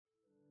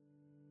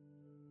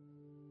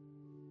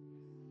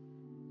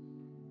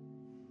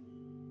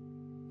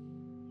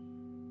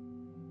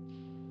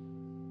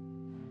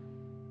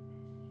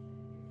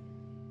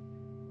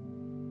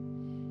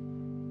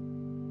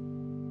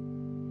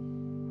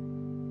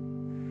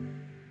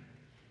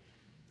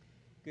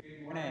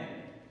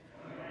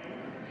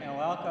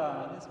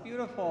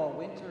beautiful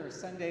winter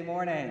Sunday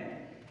morning.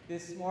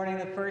 This morning,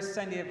 the first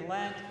Sunday of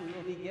Lent, we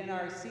will begin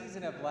our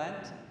season of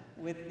Lent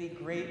with the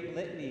Great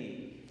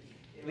Litany.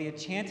 It will be a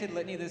chanted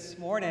litany this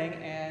morning,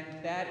 and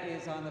that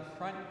is on the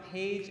front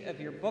page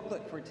of your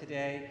booklet for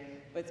today,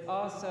 but it's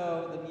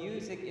also, the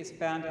music is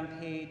found on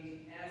page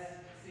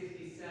S67,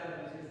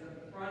 which is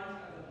the front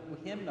of the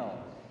blue hymnal.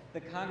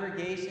 The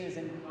congregation is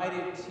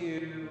invited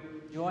to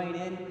join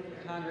in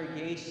with the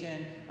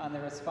congregation on the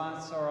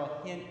responsorial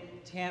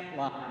chant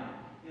line.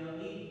 You'll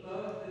need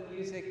both the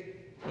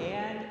music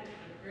and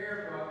the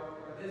prayer book,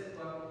 or this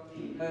book,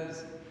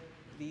 because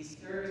the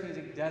service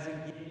music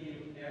doesn't give you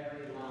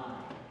every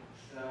line.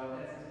 So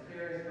that's as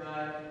clear as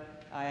mud,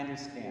 I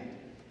understand.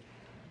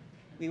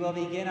 We will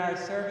begin our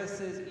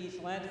services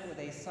each Lent with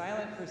a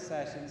silent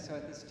procession, so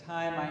at this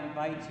time I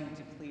invite you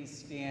to please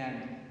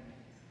stand.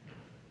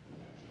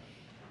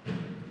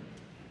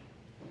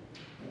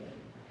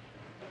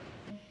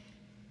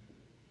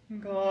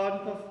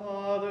 God the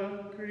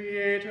Father,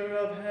 creator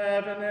of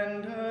heaven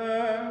and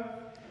earth,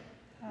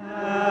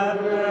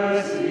 have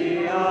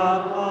mercy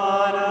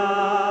upon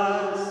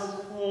us.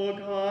 O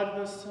God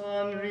the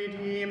Son,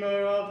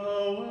 redeemer of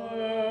the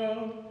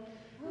world,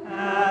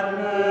 have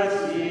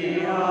mercy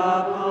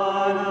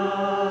upon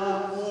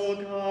us. O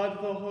God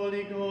the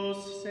Holy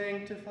Ghost,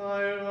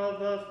 sanctifier of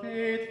the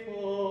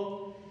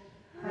faithful,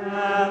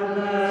 have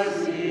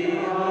mercy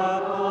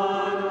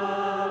upon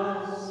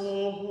us.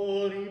 O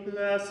holy,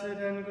 blessed,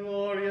 and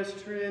glorious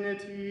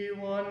Trinity,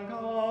 one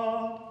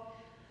God,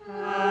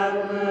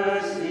 have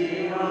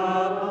mercy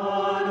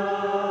upon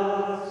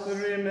us.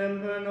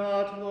 Remember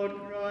not, Lord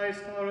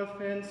Christ, our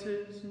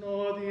offenses,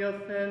 nor the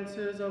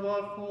offenses of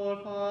our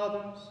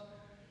forefathers,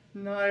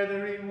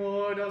 neither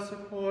reward us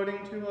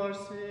according to our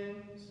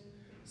sins.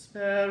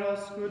 Spare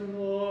us, good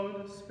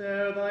Lord,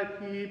 spare thy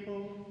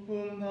people,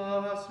 whom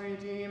thou hast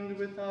redeemed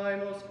with thy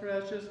most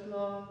precious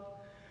blood,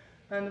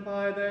 and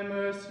by thy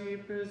mercy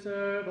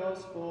preserve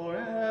us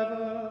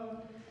forever.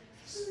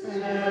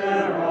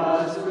 Spare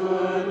us,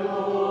 good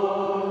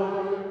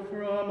Lord,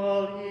 from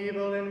all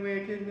evil and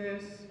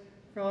wickedness,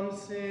 from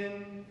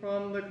sin,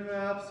 from the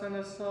crafts and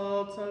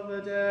assaults of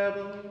the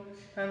devil,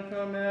 and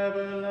from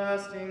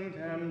everlasting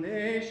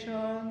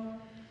damnation.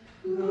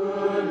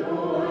 good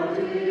Lord,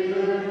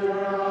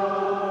 deliver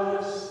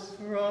us.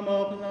 From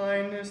all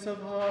blindness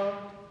of heart,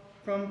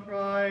 from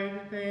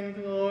pride,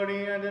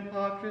 vainglory, and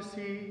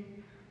hypocrisy,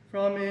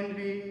 from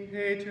envy,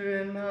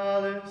 hatred, and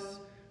malice,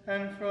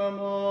 and from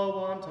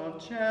all want of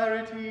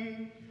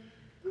charity.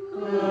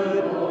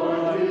 Good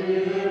Lord,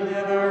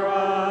 deliver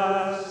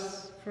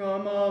us.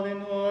 From all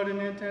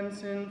inordinate and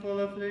sinful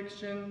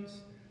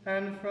afflictions,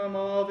 and from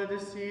all the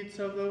deceits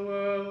of the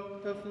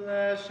world, the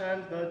flesh,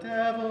 and the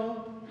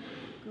devil.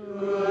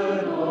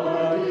 Good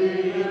Lord,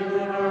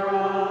 deliver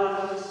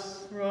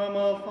us. From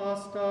all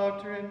false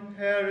doctrine,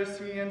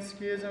 heresy, and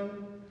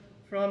schism,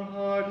 from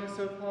hardness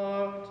of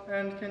heart,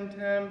 and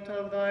contempt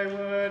of thy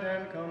word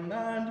and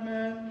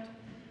commandment.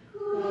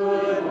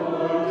 Good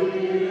Lord,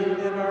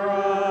 deliver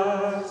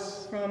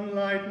us. From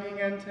lightning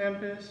and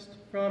tempest,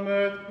 from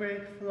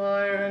earthquake,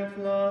 fire, and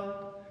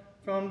flood,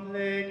 from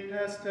plague,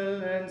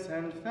 pestilence,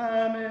 and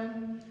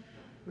famine.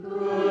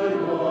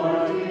 Good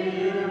Lord,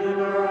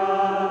 deliver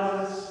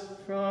us.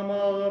 From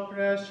all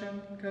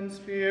oppression,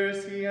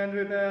 conspiracy, and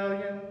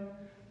rebellion,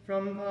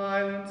 from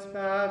violence,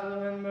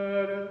 battle, and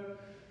murder,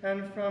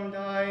 and from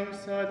dying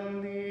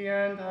suddenly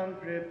and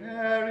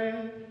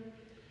unprepared.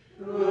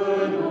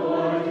 Good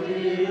Lord,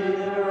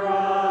 deliver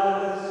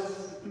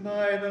us.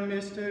 By the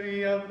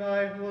mystery of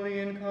thy holy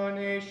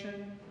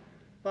incarnation,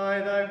 by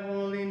thy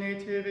holy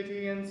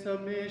nativity and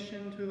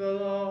submission to the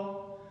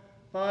law,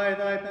 by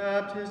thy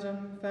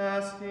baptism,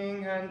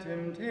 fasting, and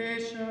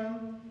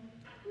temptation.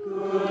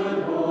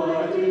 Good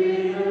Lord,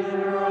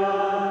 deliver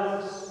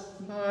us.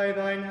 By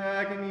thine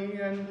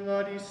agony and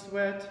bloody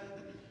sweat,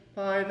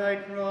 by thy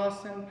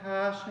cross and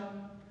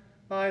passion,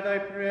 by thy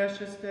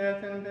precious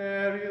death and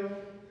burial,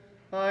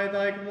 by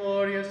thy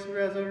glorious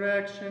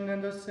resurrection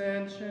and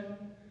ascension,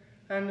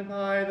 and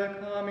by the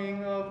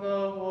coming of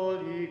the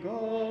Holy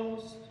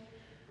Ghost.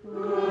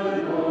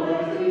 Good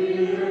Lord,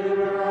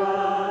 deliver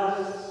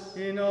us.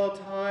 In all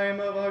time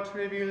of our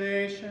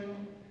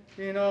tribulation,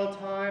 in all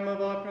time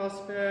of our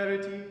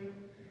prosperity,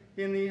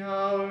 in the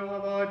hour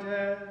of our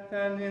death,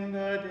 and in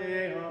the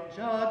day of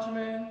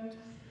judgment.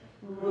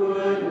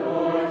 Good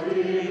Lord,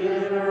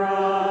 deliver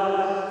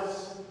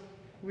us.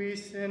 We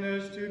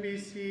sinners do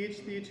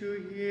beseech thee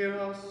to hear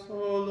us,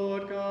 O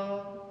Lord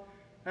God,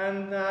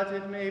 and that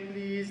it may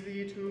please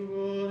thee to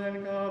rule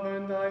and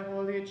govern thy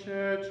holy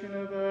church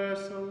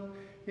universal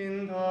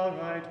in the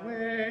right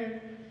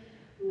way.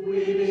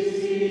 We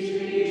beseech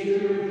thee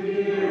to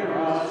hear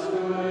us,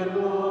 good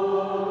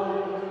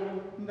Lord.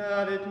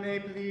 That it may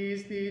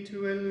please thee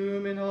to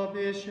illumine all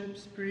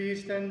bishops,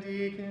 priests, and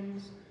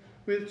deacons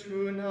with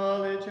true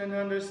knowledge and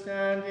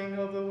understanding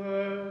of the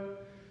word,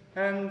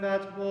 and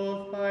that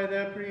both by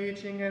their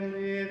preaching and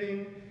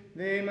living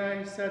they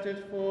may set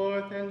it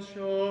forth and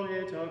show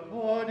it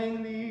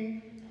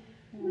accordingly.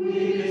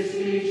 We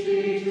beseech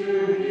thee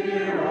to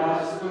hear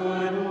us,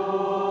 good Lord.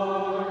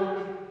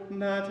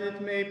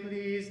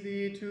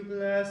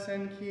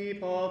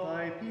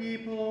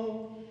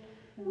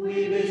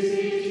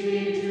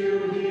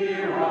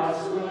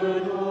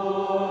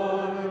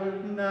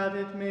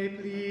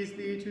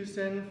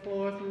 send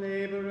forth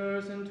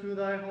laborers into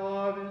thy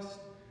harvest,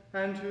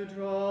 and to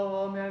draw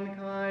all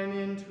mankind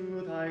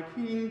into thy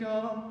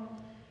kingdom.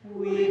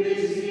 We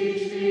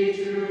beseech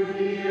thee to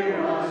hear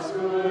us,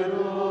 good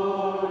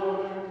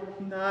Lord.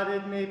 That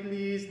it may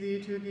please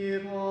thee to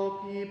give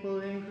all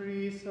people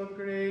increase of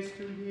grace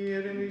to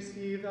hear and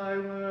receive thy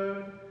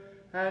word,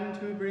 and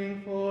to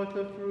bring forth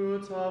the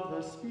fruits of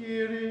the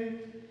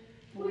Spirit.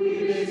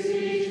 We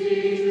beseech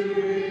thee to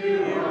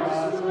hear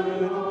us,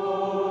 good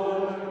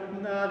Lord.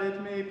 That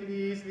it may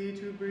please thee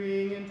to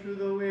bring into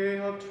the way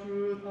of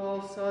truth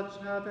all such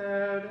have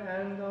erred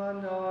and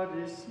done are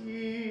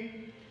deceived.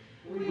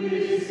 We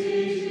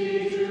beseech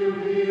thee to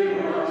hear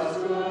us,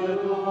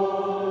 good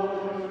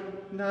Lord.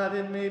 That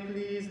it may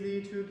please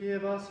thee to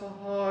give us a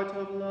heart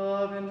of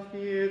love and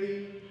fear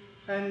thee,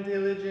 and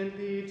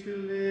diligently to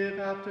live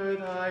after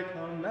thy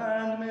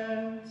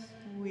commandments.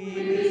 We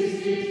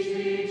beseech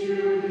thee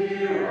to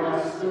hear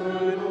us,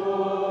 good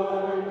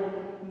Lord.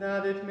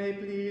 That it may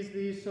please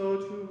thee so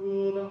to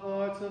rule the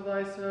hearts of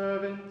thy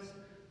servants,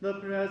 the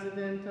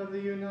President of the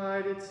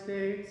United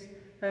States,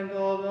 and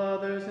all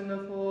others in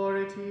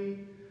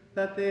authority,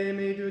 that they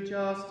may do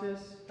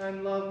justice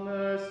and love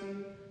mercy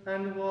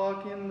and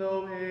walk in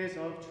the ways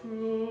of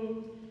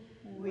truth.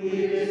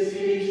 We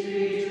beseech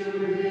thee to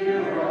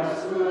hear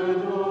us,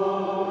 good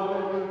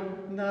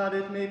Lord. That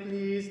it may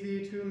please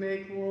thee to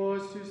make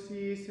wars to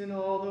cease in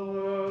all the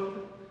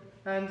world,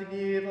 and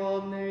give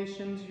all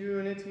nations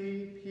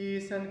unity,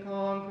 peace, and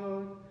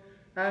concord,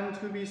 and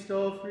to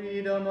bestow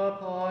freedom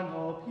upon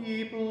all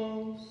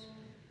peoples.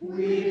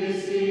 We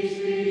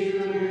beseech thee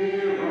to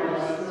hear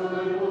us,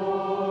 good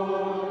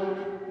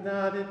Lord.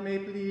 That it may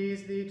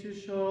please thee to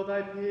show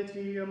thy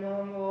pity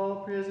among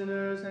all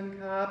prisoners and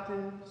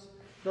captives,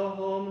 the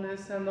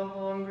homeless and the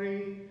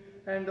hungry,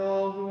 and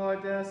all who are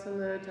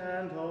desolate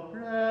and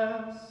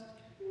oppressed.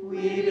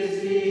 We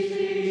beseech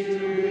thee to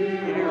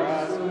hear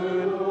us,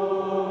 good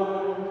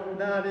Lord.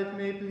 That it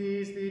may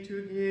please thee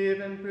to give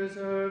and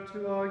preserve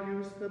to our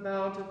use the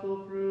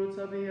bountiful fruits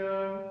of the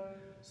earth,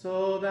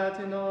 so that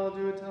in all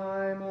due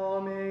time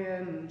all may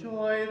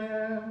enjoy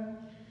them.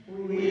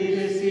 We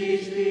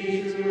beseech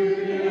thee to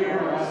hear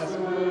us,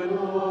 good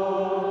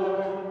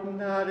Lord.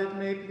 That it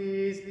may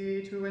please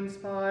thee to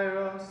inspire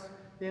us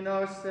in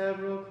our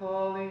several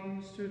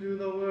callings to do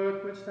the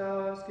work which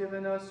thou hast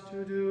given us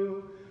to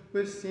do,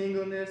 with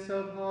singleness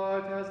of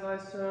heart as thy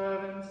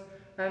servants,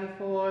 and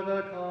for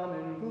the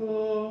common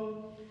good.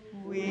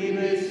 We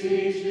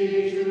beseech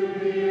thee to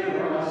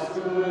hear us,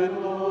 good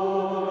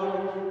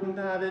Lord.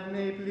 That it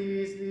may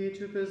please thee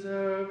to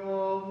preserve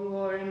all who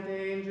are in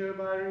danger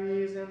by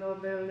reason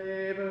of their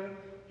labor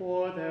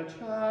or their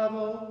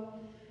travel.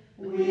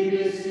 We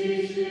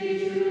beseech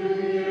thee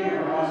to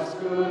hear us,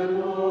 good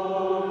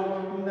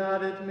Lord.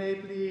 That it may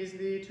please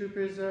thee to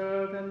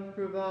preserve and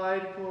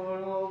provide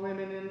for all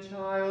women in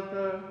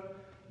childbirth,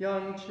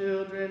 young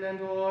children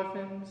and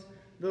orphans,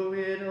 the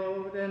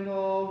widowed, and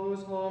all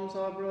whose homes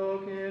are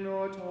broken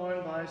or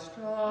torn by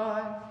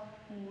strife.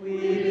 We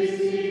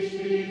beseech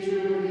thee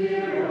to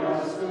hear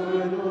us,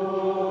 good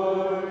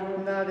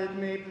Lord. That it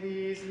may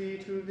please thee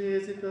to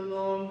visit the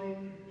lonely,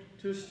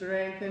 to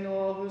strengthen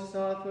all who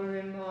suffer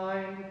in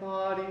mind,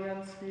 body,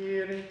 and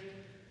spirit,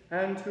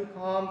 and to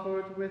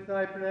comfort with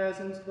thy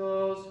presence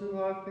those who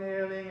are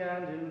failing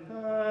and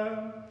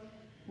infirm.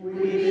 We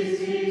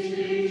beseech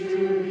thee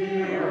to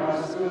hear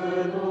us,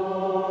 good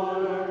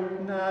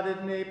Lord. That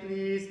it may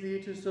please thee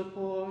to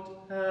support,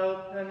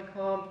 help, and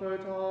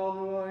comfort all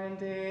who are in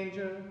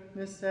danger,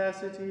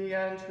 necessity,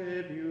 and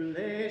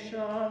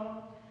tribulation.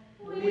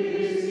 We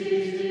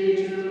beseech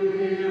thee to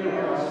hear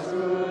us,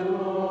 good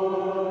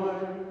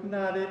Lord.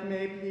 That it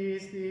may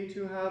please thee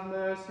to have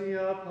mercy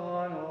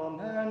upon all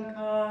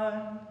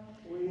mankind.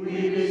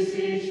 We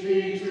beseech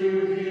thee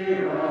to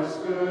hear us,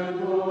 good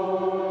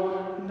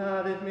Lord.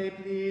 That it may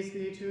please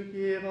thee to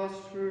give us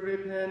true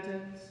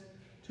repentance,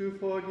 to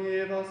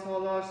forgive us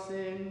all our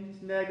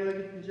sins,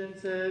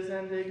 negligences,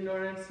 and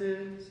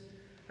ignorances,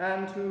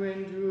 and to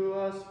endue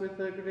us with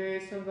the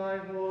grace of thy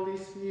Holy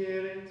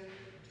Spirit,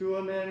 to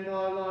amend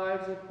our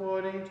lives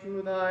according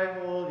to thy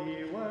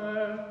holy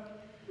word.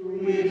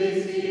 We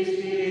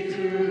beseech thee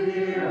to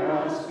hear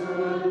us,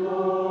 good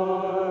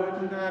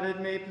Lord. That it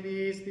may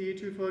please thee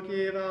to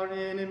forgive our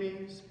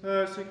enemies,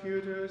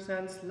 persecutors,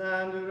 and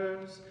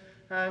slanderers,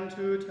 and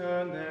to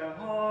turn their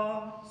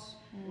hearts.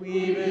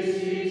 We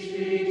beseech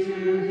thee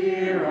to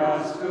hear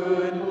us,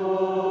 good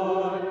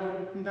Lord.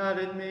 That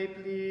it may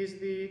please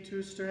thee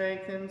to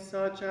strengthen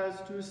such as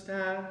to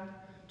stand,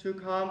 to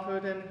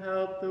comfort and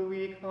help the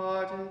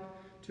weak-hearted,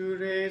 to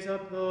raise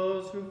up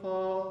those who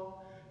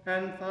fall,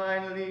 and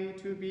finally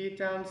to beat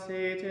down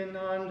Satan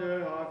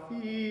under our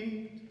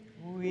feet.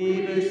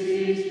 We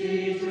beseech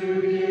thee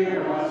to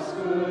hear us,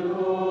 good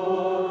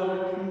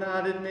Lord.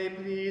 That it may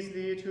please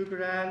thee to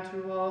grant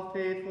to all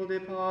faithful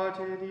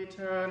departed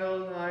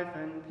eternal life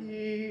and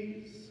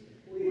peace.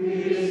 We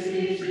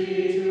beseech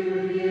thee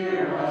to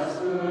hear us,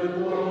 good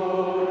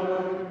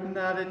Lord.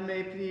 That it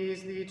may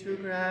please thee to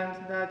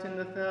grant that in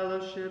the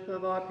fellowship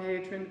of our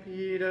patron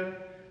Peter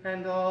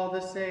and all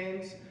the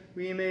saints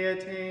we may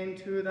attain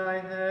to thy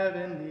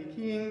heavenly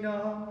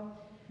kingdom.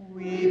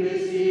 We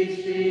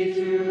beseech thee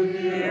to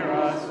hear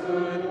us,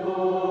 good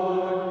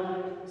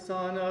Lord.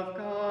 Son of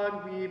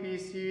God, we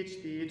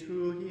beseech thee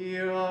to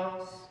hear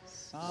us.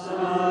 Son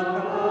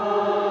of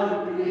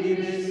God, we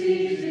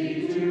beseech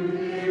thee to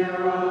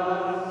hear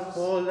us.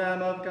 O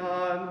Lamb of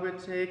God,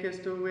 which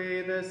takest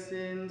away the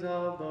sins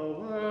of the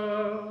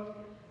world,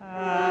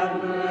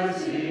 Have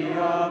mercy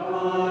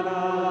upon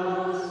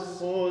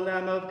us. O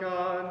Lamb of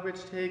God,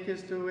 which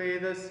takest away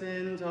the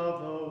sins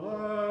of the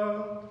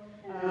world,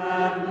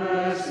 Have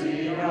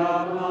mercy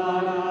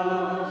upon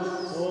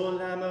us. O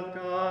Lamb of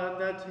God,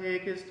 that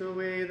takest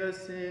away the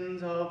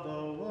sins of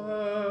the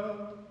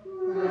world,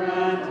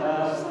 Grant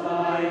us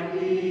thy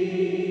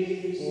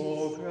peace.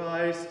 O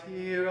Christ,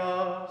 hear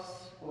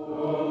us.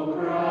 O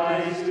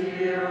Christ,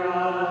 hear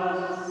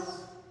us.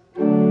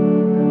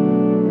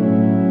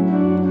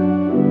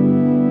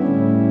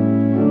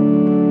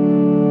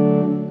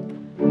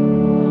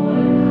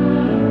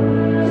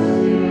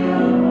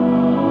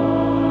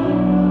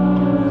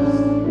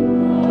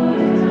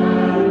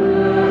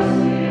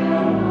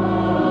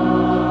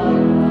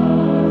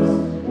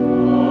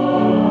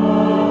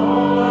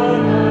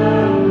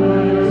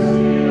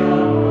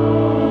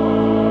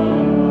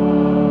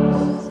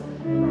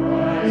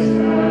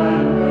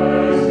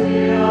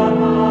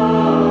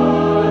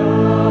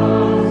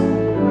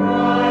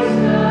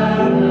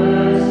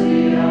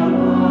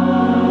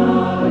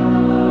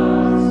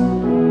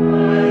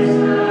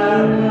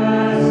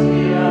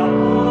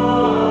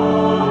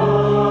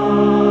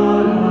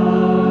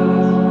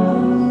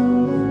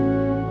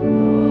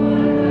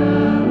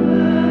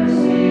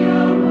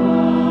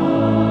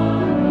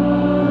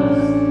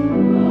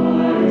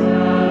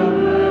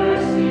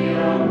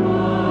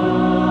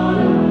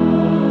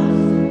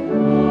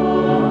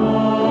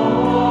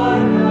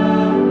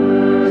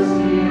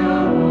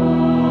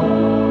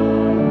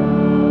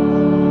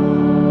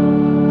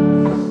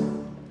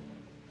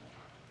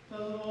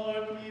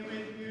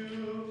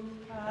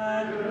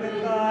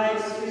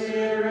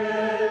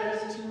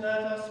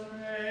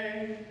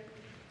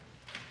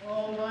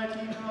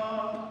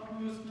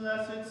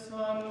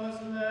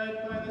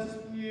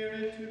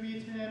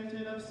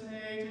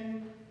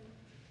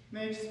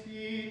 Make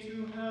speed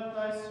to help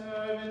thy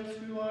servants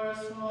who are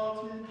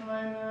assaulted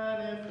by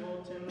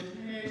manifold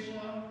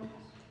temptations.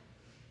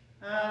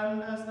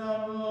 And as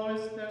thou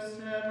knowest their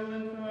several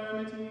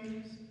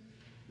infirmities,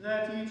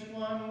 let each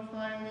one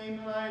find thee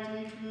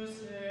mighty to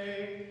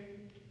save.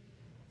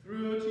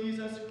 Through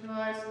Jesus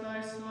Christ,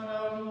 thy Son,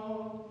 our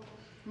Lord,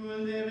 who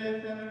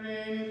liveth and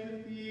reigneth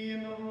with thee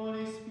in the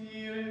Holy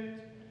Spirit,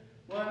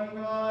 one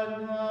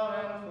God, now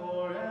and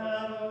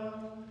forever.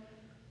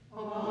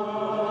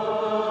 Amen.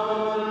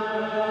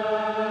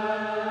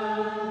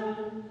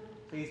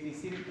 Please be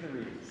seated for the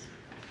readings.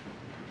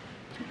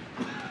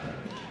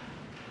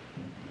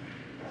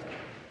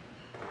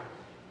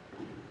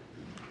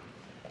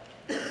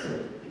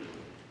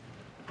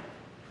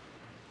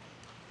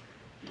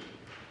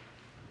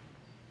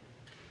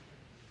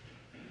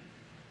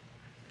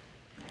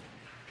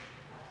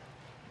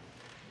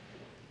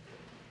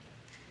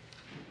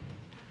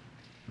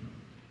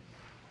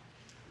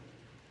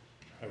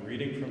 A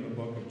reading from the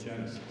book of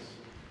Genesis.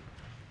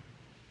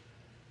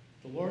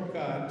 The Lord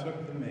God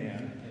took the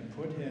man and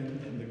put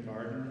him in the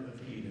Garden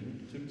of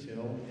Eden to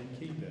till and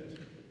keep it.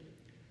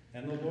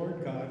 And the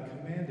Lord God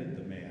commanded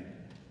the man,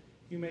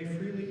 "You may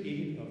freely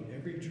eat of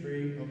every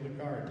tree of the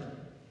garden,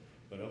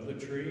 but of the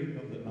tree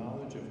of the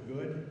knowledge of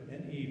good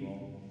and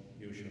evil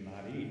you shall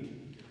not eat.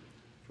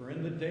 For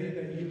in the day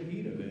that you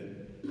eat of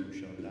it, you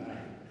shall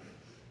die."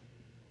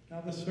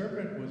 Now the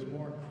serpent was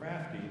more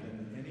crafty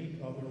than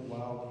any other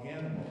wild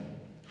animal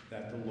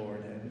that the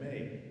Lord had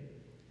made.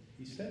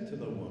 He said to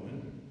the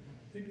woman,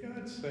 "Did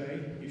God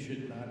say you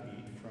should not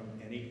eat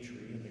from any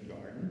tree in the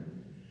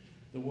garden?"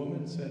 The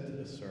woman said to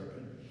the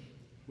serpent,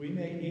 "We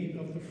may eat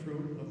of the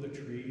fruit of the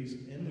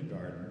trees in the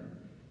garden,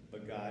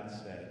 but God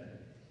said,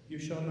 'You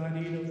shall not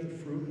eat of the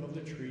fruit of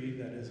the tree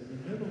that is in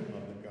the middle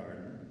of the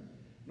garden,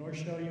 nor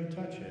shall you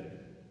touch it,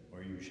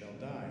 or you shall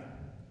die.'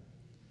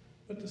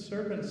 But the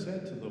serpent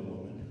said to the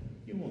woman,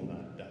 'You will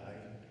not die,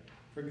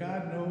 for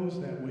God knows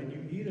that when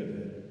you eat of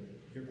it,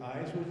 your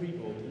eyes will be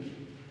opened,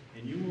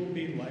 and you will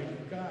be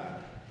like God,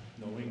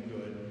 knowing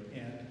good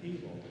and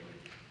evil.'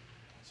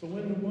 So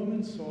when the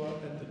woman saw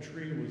that the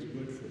tree was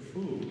good for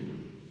food,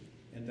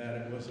 and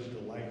that it was a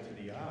delight to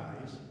the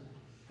eyes,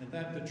 and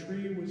that the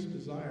tree was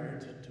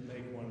desired to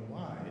make one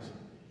wise,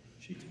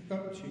 she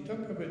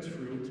took of its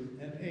fruit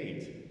and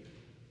ate.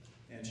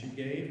 And she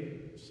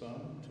gave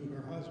some to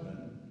her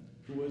husband,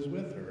 who was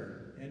with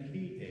her, and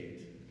he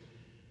ate.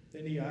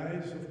 Then the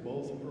eyes of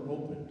both were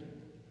opened,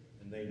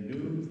 and they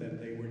knew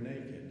that they were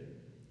naked,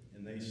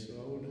 and they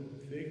sewed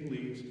fig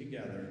leaves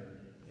together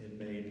and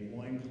made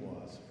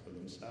loincloths for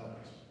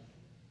themselves.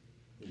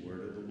 The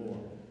word of the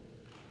Lord.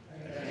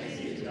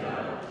 Thanks be to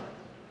God.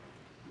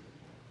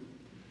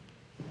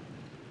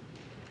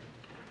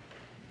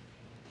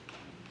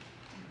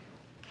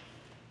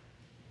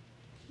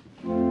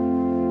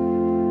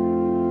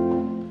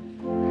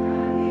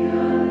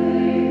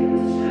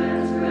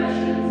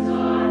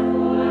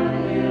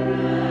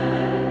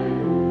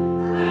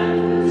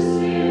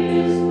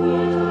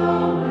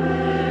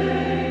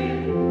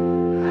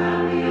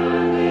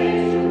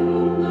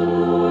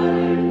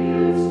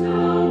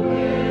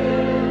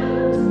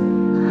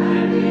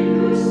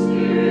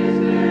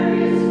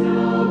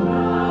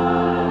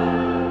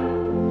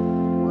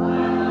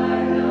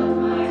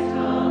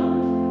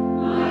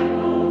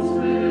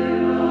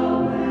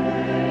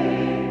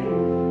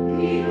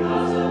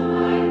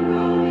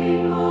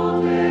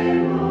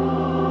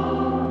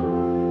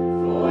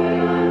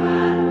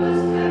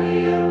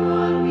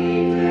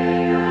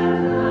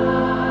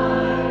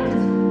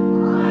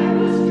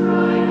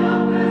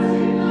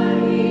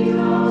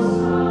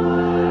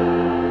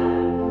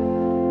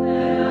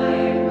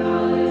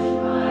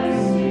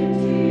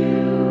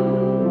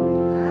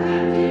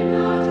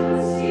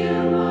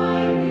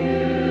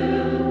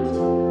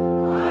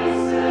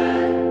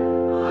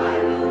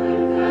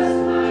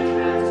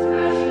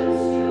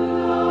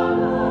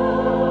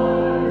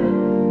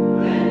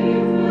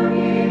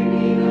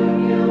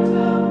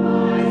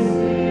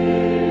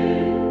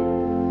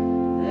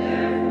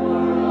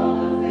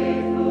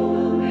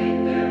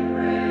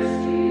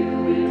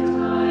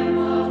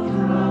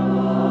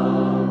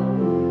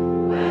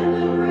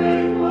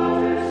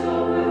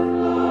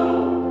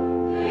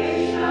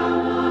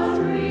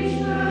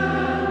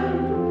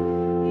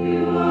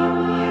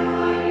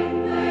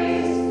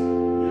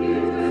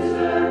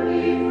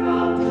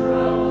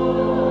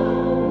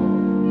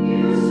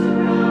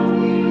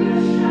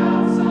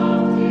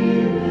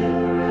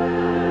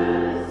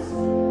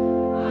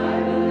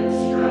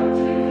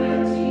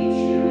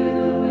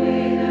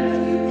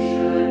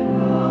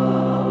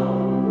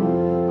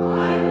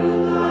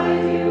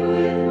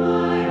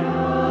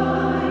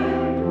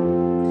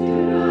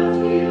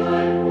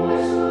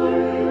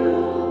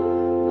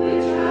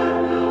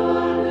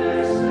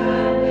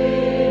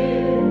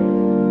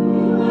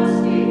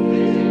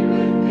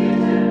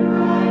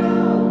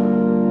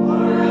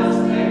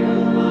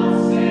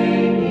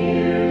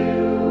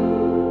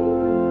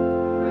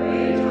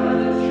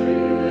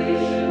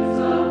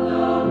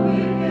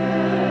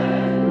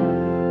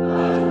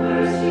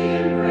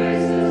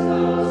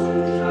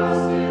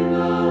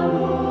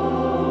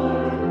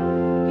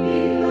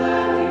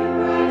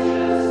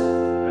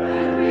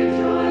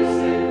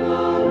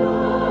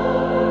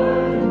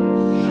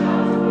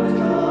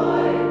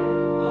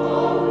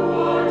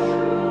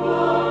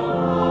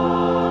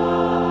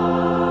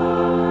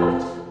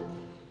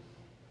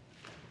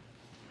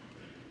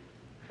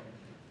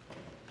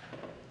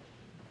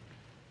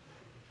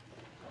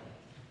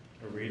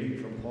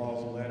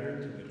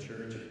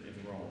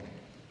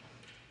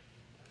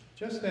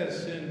 Just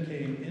as sin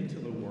came into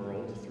the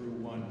world through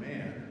one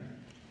man,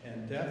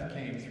 and death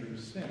came through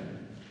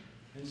sin,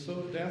 and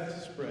so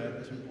death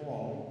spread to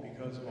all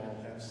because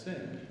all have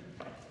sinned.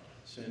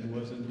 Sin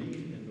was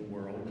indeed in the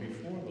world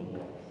before the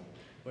law,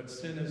 but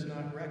sin is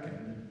not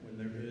reckoned when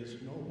there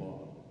is no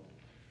law.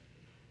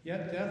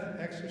 Yet death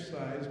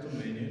exercised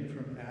dominion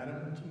from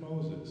Adam to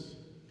Moses,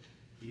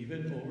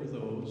 even over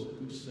those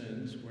whose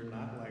sins were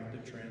not like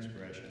the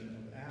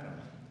transgression of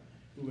Adam,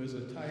 who is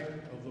a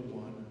type of the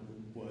one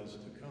who was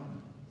to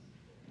come.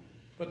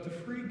 But the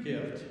free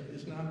gift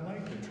is not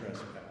like the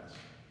trespass.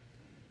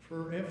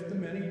 For if the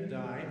many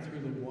died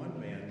through the one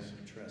man's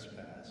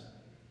trespass,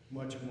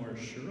 much more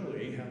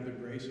surely have the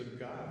grace of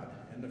God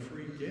and the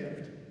free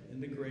gift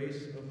in the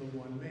grace of the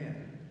one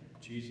man,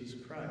 Jesus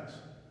Christ,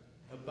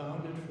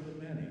 abounded for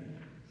the many.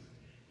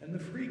 And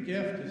the free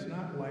gift is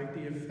not like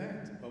the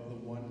effect of the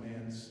one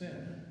man's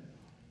sin.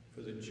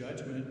 For the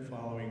judgment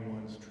following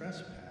one's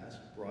trespass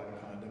brought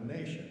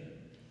condemnation,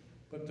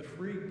 but the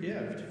free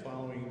gift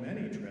following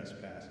many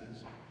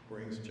trespasses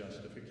brings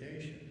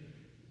justification.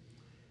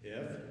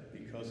 If,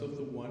 because of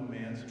the one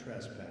man's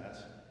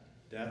trespass,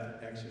 death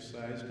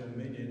exercised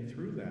dominion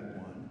through that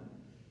one,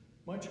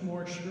 much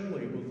more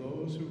surely will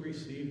those who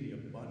receive the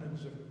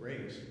abundance of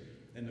grace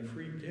and the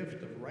free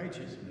gift of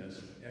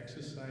righteousness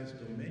exercise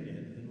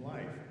dominion in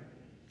life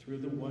through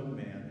the one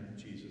man,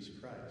 Jesus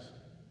Christ.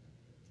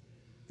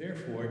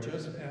 Therefore,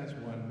 just as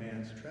one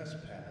man's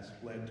trespass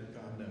led to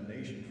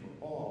condemnation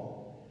for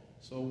all,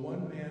 so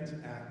one man's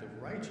act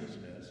of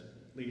righteousness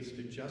leads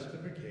to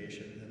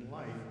justification and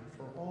life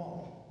for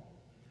all.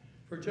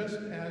 For just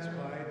as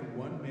by the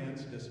one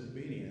man's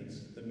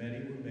disobedience the many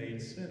were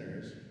made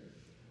sinners,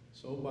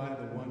 so by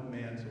the one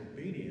man's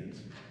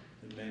obedience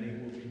the many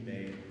will be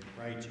made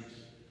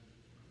righteous.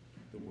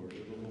 The word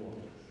of the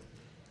Lord.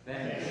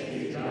 Thanks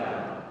be to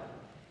God.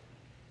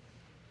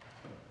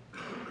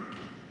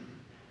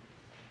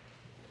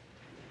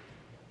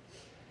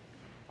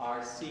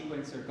 Our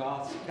sequence or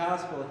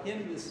gospel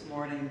hymn this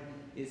morning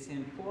is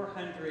hymn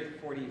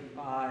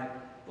 445.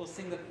 We'll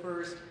sing the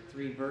first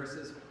 3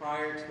 verses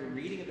prior to the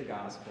reading of the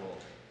gospel,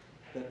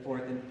 the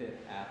 4th and 5th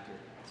after.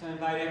 So I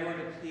invite everyone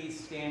to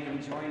please stand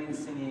and join in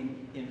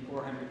singing hymn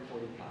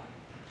 445.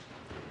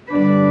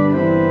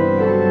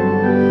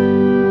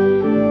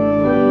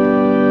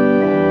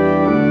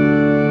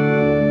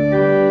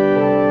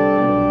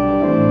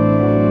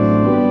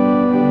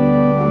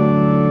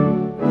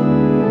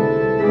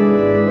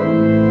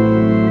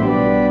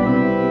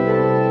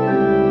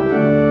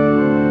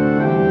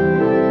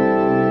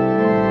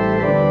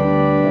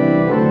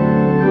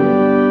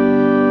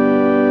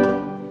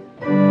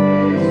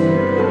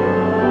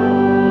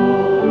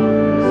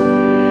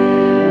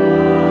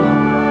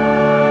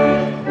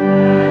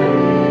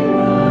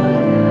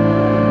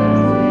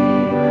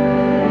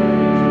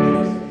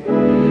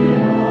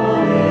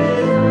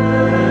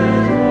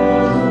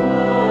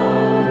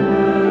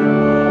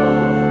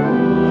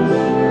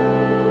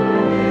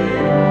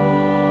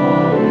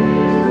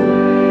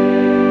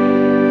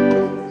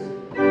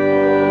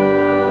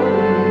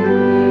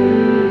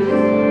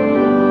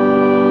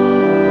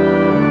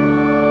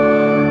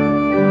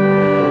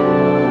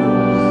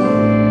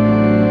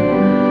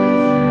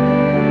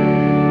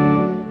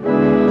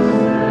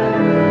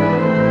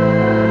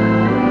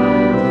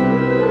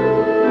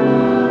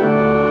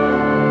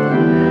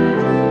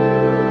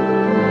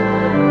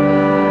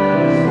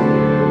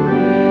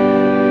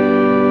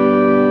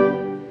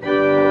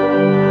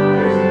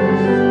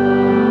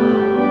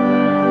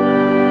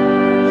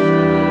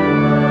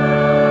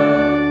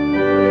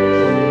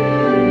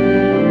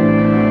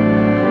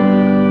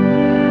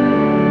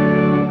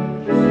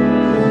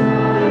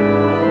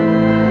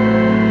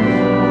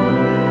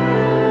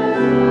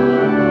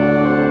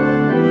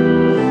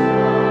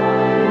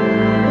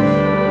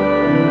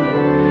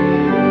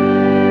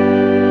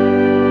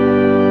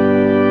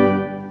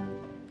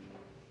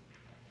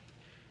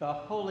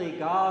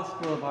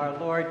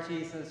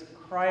 Jesus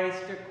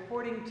Christ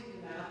according to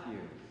Matthew.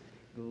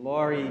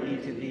 Glory be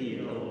to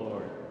thee, O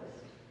Lord.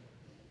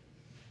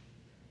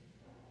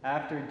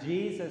 After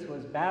Jesus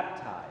was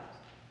baptized,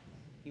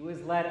 he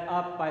was led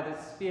up by the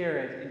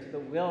Spirit into the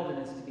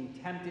wilderness to be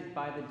tempted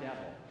by the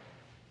devil.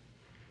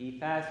 He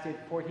fasted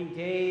 40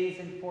 days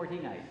and 40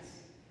 nights,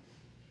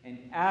 and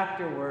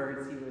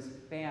afterwards he was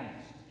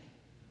famished.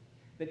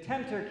 The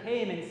tempter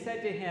came and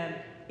said to him,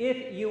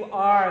 "If you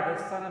are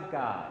the Son of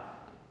God,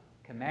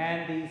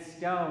 command these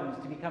stones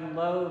to become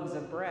loaves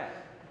of bread."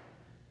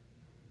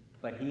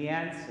 But he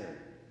answered,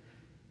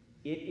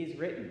 "It is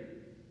written,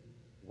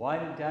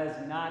 one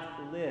does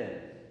not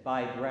live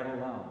by bread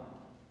alone,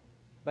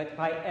 but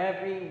by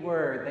every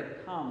word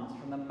that comes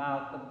from the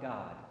mouth of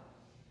God."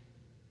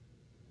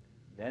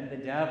 Then the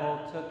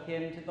devil took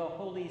him to the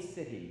holy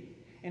city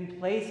and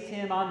placed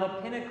him on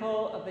the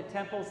pinnacle of the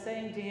temple,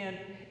 saying to him,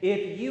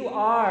 "If you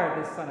are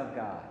the Son of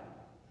God,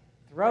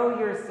 throw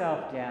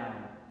yourself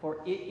down,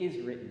 for it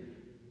is written,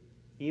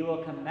 he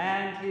will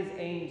command his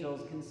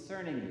angels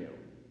concerning you,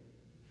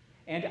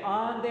 and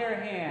on their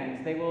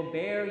hands they will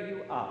bear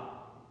you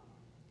up,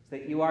 so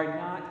that you are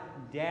not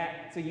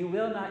so you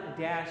will not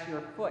dash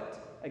your foot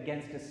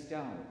against a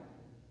stone.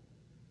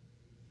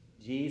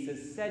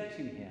 Jesus said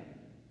to him,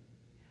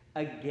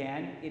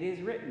 again it is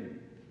written,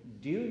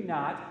 do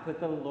not put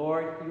the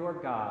Lord your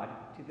God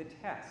to the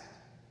test.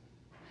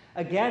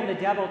 Again the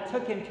devil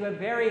took him to a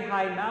very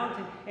high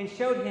mountain and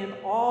showed him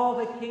all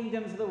the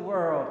kingdoms of the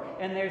world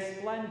and their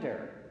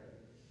splendor.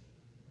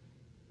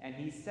 And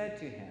he said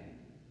to him,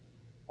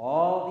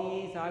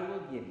 all these I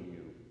will give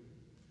you,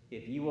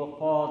 if you will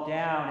fall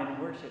down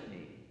and worship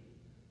me.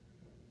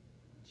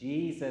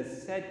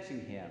 Jesus said to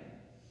him,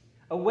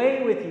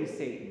 away with you,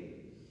 Satan,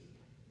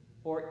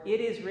 for it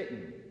is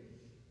written,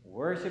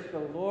 worship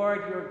the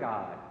Lord your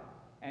God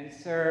and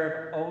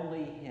serve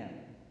only him.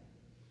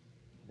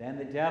 Then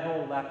the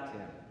devil left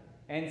him,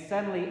 and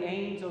suddenly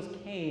angels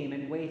came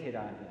and waited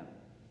on him.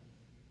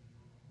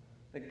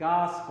 The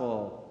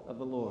gospel of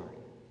the Lord.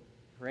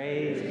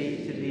 Praise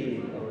be to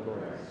thee, O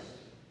Lord.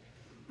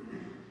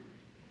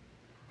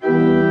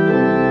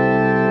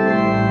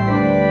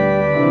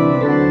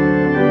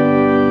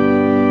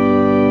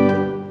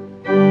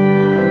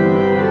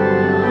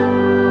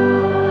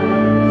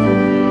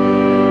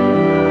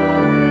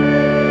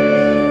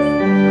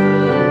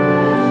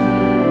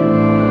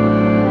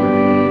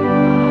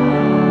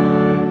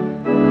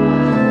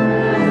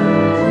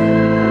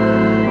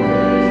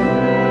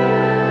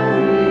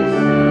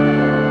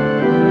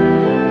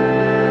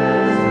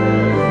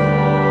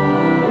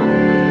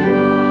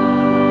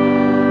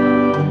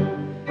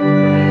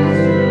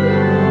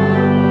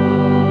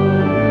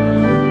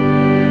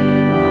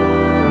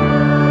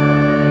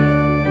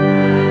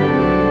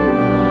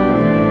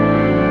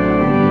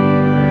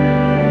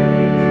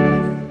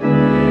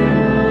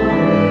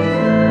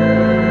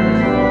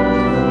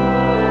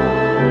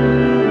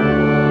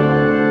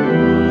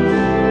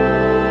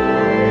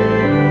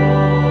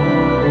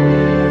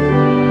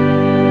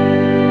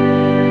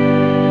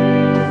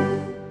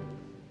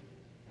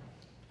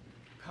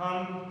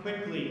 Come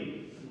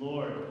quickly,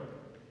 Lord,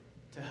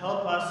 to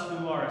help us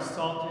who are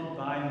assaulted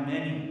by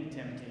many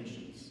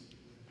temptations.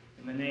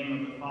 In the name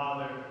of the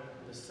Father,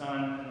 the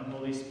Son, and the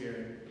Holy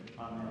Spirit.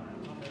 Amen.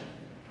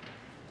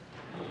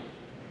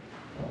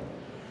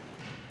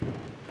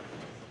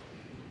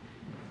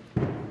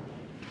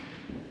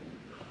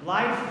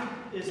 Life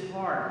is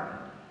hard.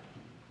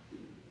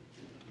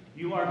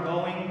 You are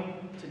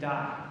going to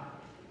die.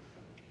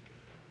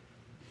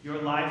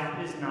 Your life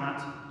is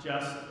not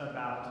just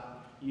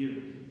about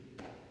you.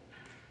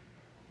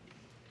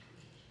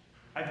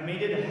 I've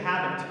made it a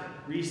habit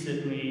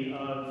recently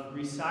of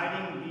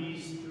reciting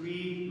these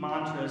 3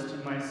 mantras to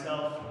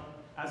myself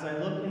as I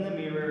look in the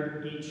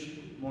mirror each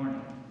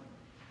morning.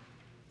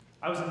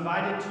 I was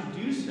invited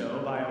to do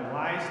so by a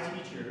wise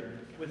teacher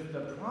with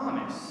the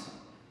promise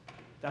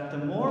that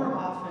the more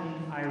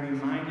often I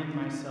reminded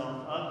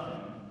myself of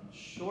them,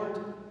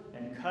 short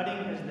and cutting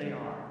as they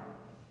are,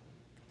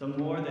 the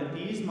more that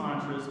these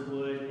mantras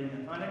would,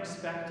 in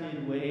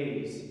unexpected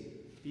ways,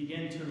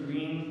 begin to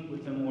ring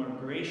with a more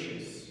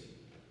gracious,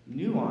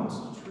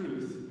 nuanced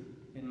truth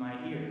in my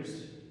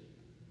ears.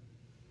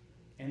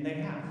 And they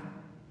have.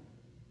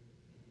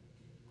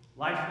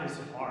 Life is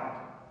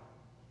hard.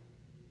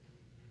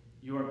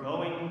 You are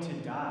going to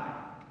die.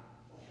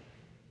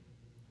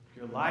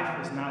 Your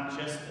life is not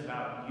just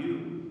about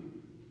you.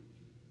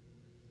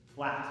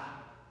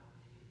 Flat,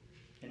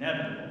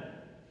 inevitable,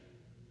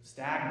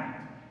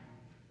 stagnant.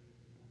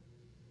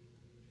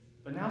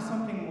 But now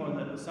something more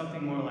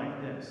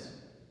like this.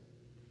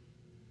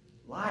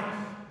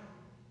 Life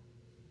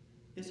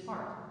is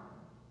hard.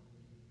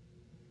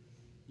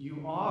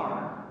 You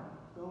are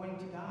going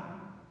to die.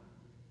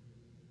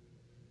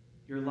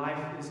 Your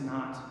life is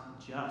not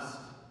just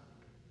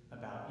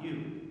about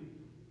you.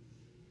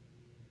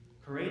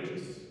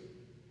 Courageous,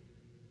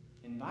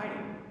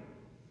 inviting,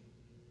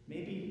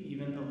 maybe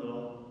even a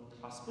little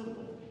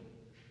hospitable.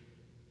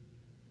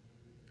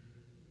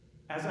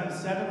 As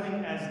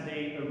unsettling as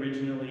they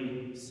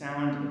originally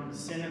sounded,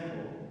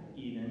 cynical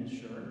even,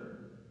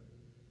 sure,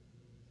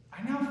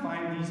 I now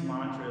find these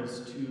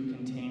mantras to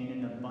contain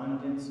an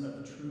abundance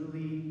of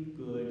truly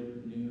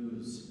good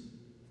news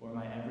for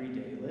my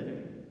everyday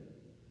living.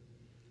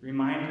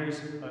 Reminders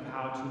of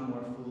how to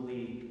more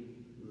fully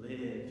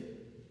live,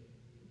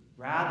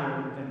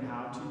 rather than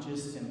how to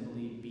just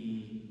simply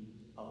be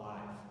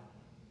alive.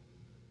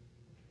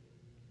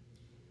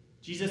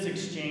 Jesus'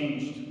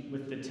 exchange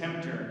with the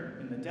tempter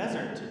in the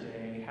desert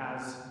today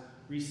has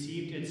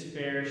received its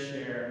fair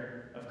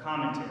share of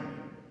commentary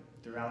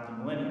throughout the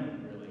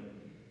millennium, really.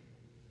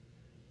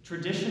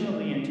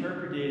 Traditionally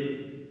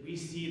interpreted, we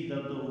see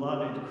the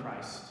beloved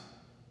Christ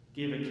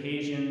give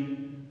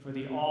occasion for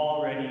the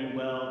already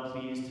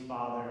well-pleased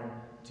Father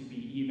to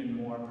be even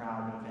more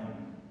proud of him.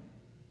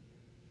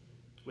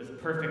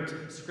 With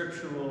perfect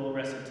scriptural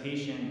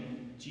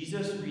recitation,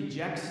 Jesus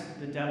rejects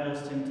the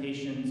devil's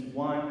temptations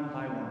one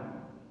by one.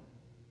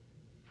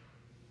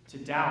 To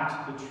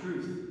doubt the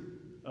truth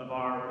of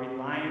our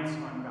reliance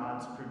on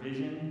God's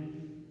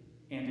provision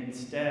and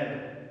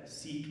instead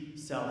seek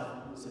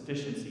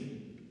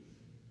self-sufficiency.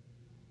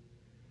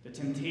 the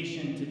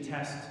temptation to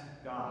test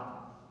God,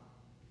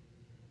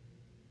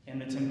 and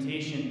the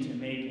temptation to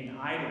make an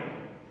idol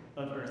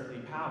of earthly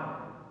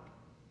power.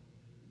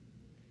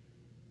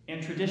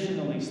 And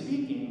traditionally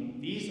speaking,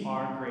 these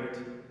are great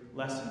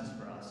lessons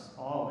for us,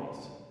 always.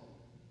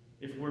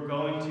 If we're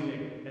going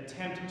to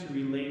attempt to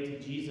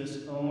relate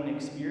Jesus' own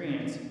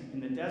experience in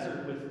the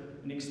desert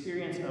with an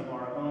experience of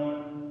our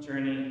own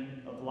journey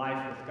of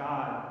life with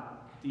God,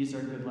 these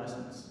are good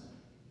lessons.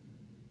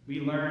 We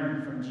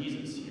learn from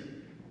Jesus here.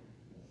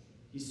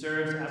 He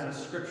serves as a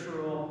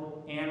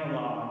scriptural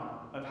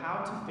analog of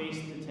how to face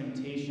the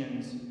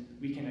temptations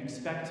we can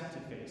expect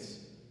to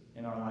face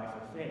in our life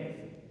of faith.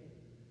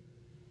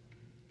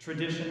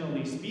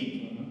 Traditionally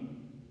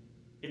speaking,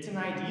 it's an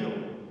ideal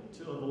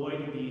to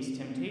avoid these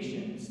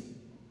temptations,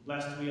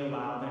 lest we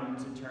allow them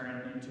to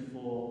turn into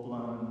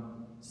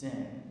full-blown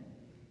sin.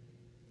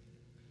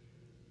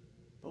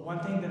 But one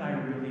thing that I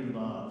really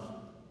love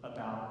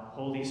about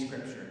Holy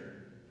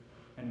Scripture,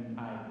 and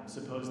I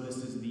suppose this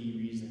is the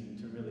reason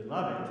to really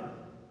love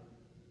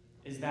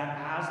it, is that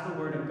as the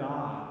Word of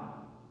God,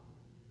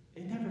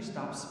 it never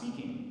stops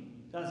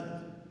speaking, does it?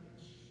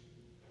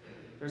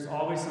 There's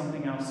always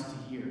something else to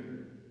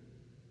hear.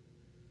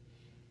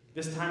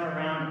 This time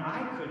around,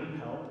 I couldn't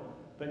help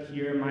but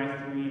hear my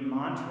 3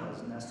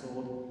 mantras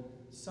nestled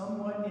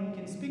somewhat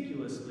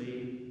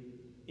inconspicuously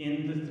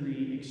in the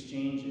 3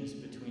 exchanges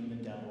between the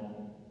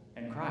devil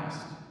and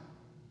Christ.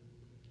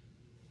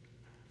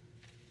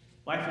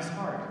 Life is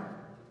hard.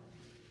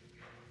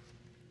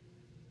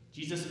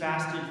 Jesus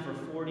fasted for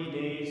 40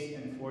 days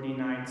and 40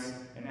 nights,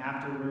 and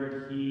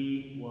afterward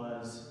he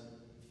was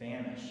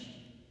famished.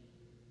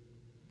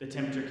 The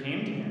tempter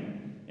came to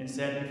him and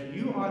said, "If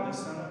you are the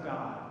Son of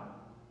God,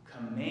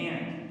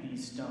 command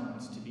these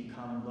stones to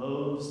become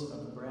loaves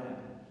of bread."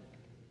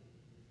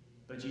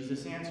 But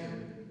Jesus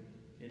answered,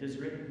 "It is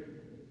written,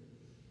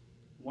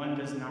 one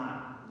does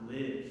not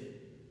live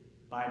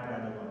by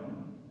bread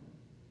alone,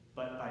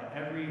 but by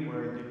every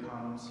word that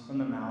comes from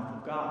the mouth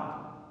of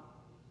God."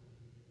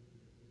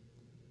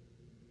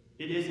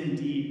 It is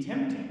indeed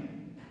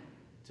tempting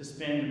to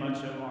spend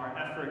much of our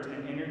effort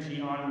and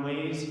energy on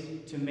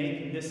ways to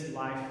make this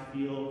life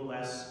feel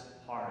less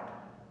hard,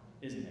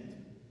 isn't it?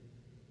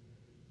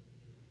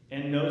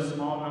 And no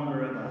small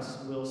number of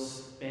us will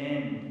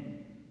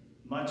spend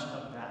much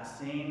of that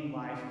same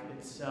life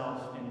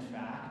itself, in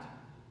fact,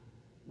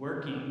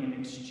 working in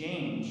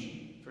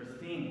exchange for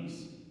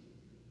things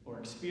or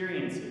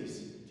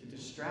experiences to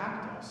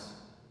distract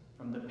us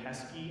from the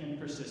pesky and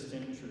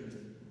persistent truth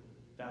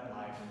that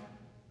life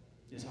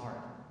is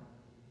hard.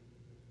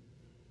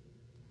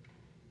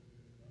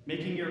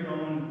 Making your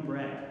own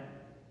bread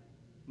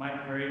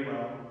might very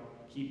well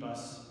keep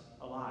us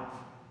alive.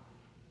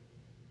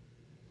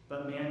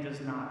 But man does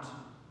not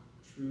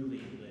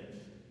truly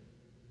live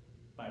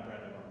by bread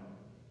alone.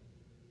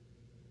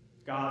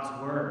 God's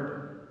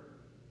word,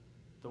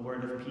 the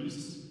word of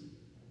peace,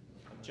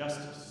 of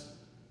justice,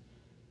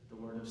 the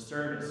word of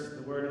service,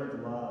 the word of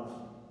love.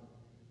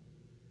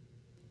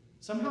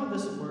 Somehow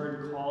this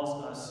word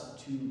calls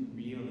us to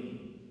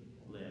really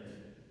live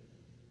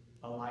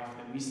a life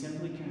that we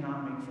simply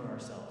cannot make for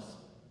ourselves.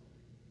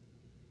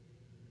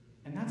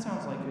 And that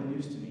sounds like good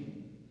news to me.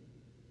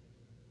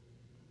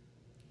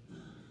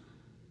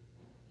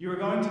 You are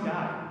going to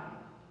die.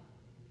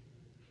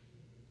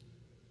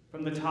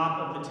 From the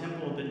top of the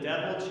temple, the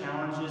devil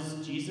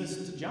challenges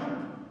Jesus to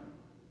jump,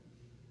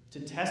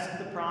 to test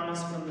the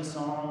promise from the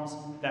Psalms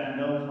that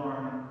no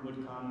harm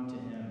would come to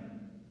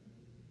him.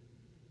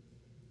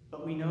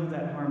 But we know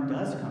that harm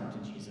does come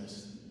to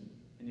Jesus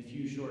in a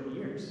few short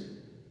years.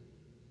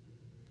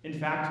 In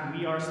fact,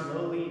 we are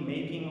slowly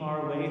making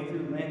our way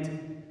through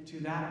Lent to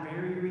that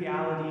very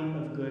reality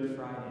of Good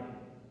Friday.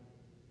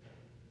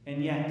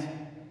 And yet,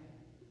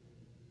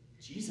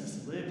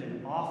 Jesus lived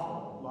an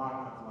awful lot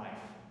of life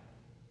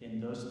in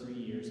those 3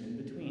 years in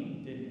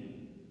between, didn't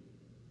he?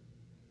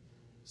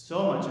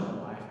 So much of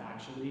a life,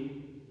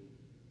 actually,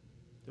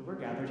 that we're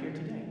gathered here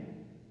today.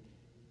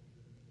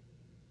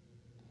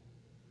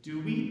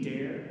 Do we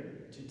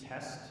dare to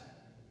test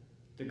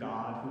the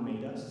God who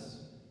made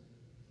us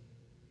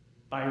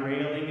by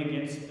railing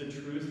against the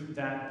truth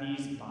that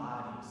these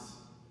bodies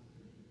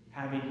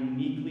have a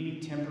uniquely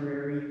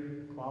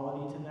temporary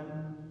quality to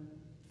them,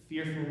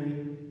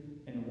 fearfully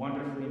and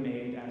wonderfully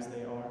made as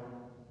they are?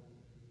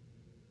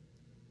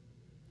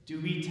 Do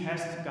we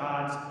test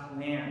God's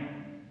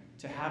plan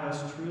to have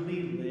us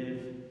truly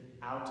live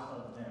out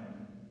of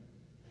them,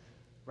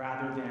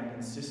 rather than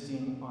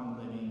insisting on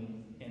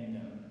living in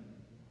them?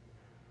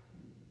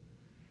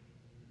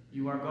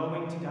 You are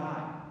going to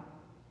die,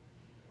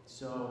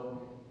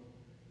 so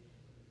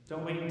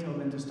don't wait until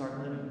then to start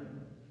living.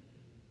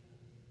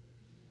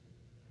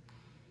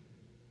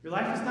 Your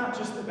life is not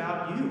just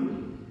about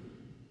you.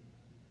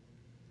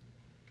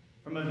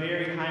 From a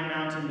very high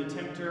mountain, the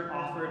tempter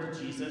offered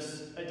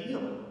Jesus a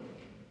deal.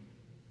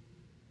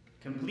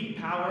 Complete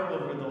power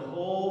over the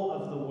whole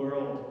of the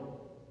world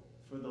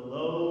for the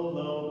low,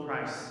 low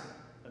price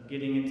of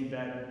getting into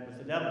bed with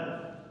the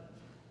devil.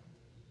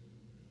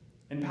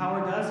 And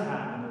power does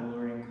have an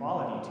alluring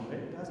quality to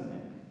it, doesn't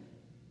it?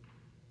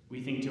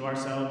 We think to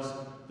ourselves,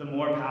 the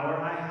more power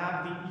I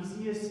have, the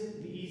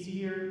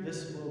easier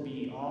this will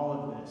be. All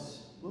of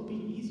this will be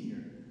easier.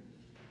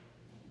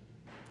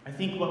 I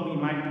think what we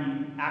might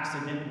be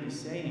accidentally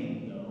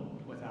saying, though,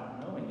 without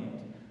knowing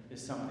it,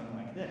 is something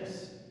like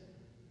this.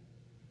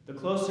 The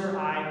closer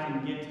I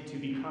can get to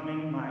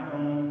becoming my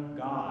own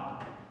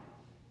God,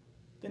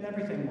 then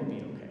everything will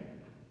be okay.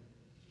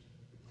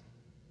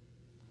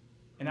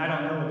 And I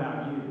don't know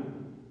about you,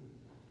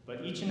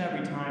 but each and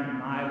every time in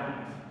my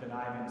life that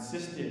I've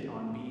insisted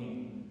on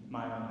being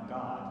my own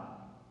God,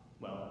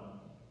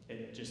 well,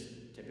 it just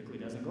typically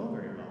doesn't go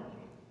very well.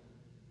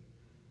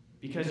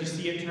 Because you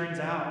see, it turns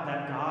out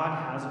that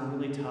God has a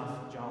really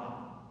tough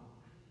job,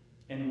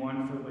 and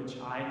one for which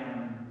I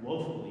am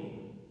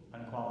woefully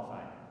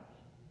unqualified.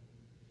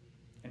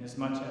 And as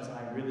much as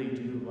I really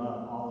do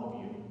love all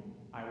of you,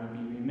 I would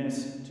be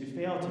remiss to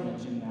fail to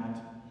mention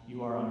that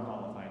you are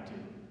unqualified too.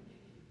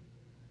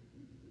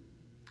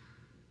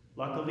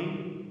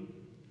 Luckily,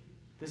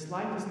 this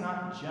life is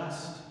not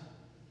just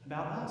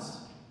about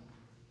us.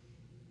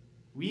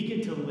 We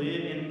get to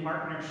live in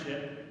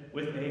partnership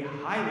with a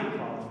highly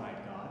qualified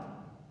God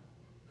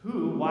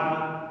who,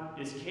 while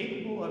is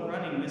capable of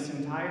running this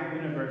entire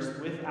universe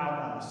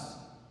without us,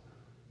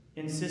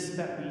 insists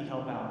that we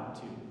help out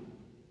too.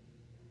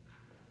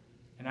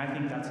 And I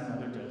think that's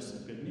another dose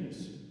of good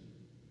news.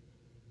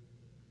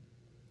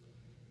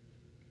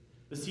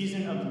 The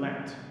season of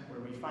Lent, where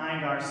we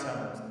find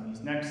ourselves in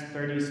these next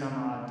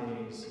 30-some-odd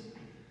days,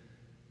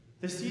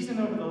 the season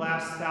over the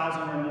last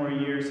 1,000 or more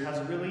years has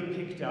really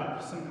picked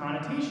up some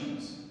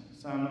connotations,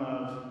 some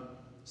of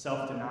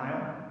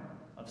self-denial,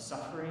 of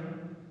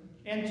suffering,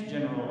 and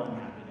general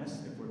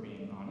unhappiness, if we're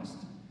being honest.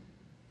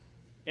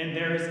 And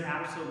there is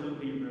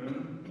absolutely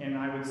room, and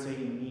I would say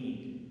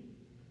need,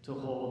 to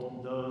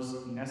hold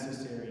those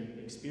necessary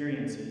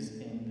experiences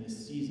in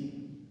this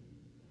season.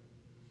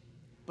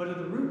 But at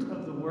the root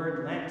of the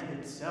word Lent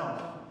itself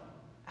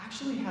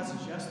actually has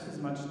just as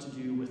much to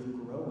do with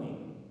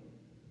growing,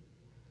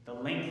 the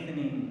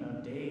lengthening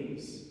of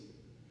days.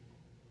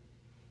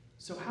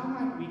 So how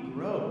might we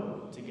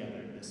grow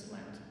together this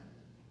Lent?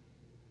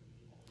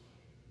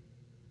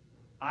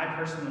 I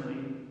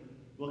personally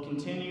will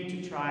continue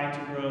to try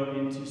to grow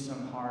into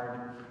some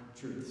hard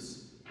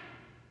truths.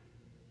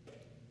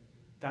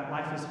 That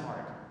life is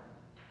hard,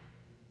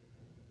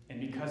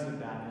 and because of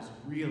that is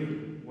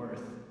really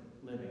worth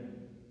living.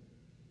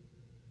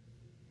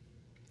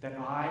 That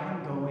I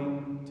am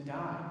going to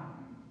die,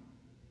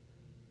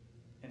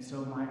 and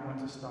so might want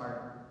to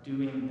start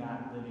doing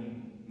that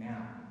living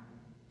now.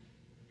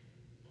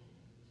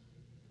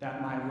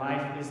 That my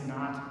life is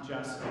not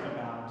just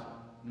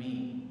about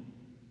me,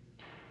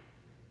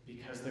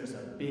 because there's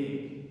a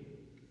big,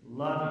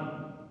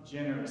 loving,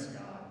 generous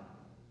God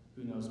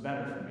who knows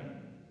better for me.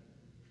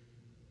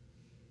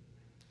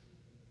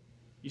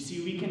 You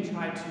see, we can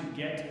try to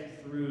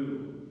get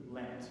through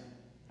Lent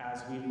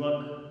as we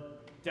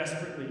look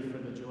desperately for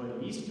the joy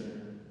of Easter,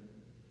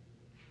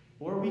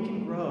 or we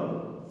can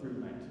grow through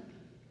Lent.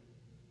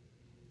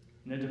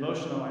 And a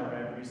devotional I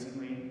read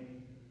recently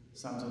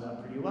sums it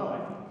up pretty well, I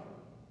think.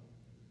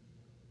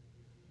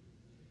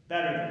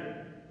 Better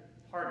than,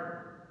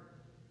 harder,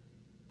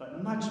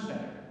 but much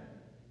better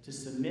to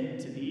submit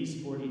to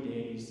these 40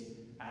 days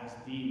as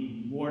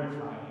the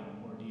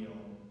mortifying ordeal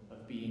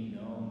of being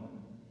known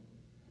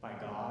by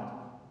God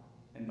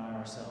and by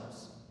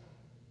ourselves.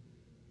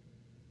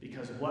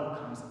 Because what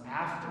comes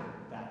after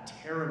that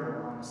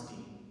terrible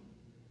honesty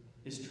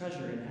is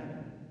treasure in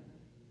heaven.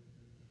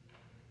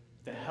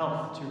 The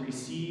health to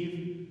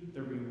receive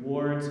the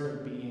rewards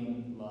of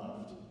being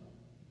loved,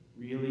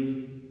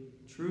 really,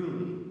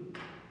 truly,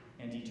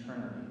 and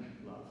eternally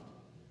loved.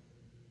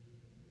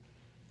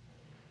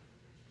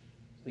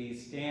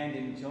 Please stand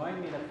and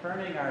join me in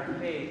affirming our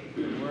faith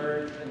with the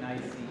words of the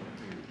Nicene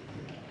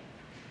Creed.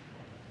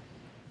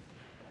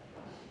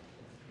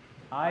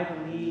 I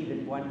believe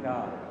in one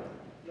God,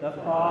 the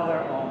Father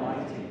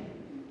Almighty,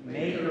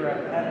 maker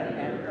of heaven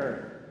and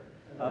earth,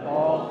 of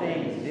all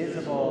things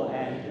visible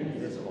and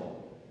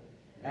invisible,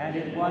 and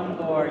in one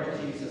Lord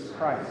Jesus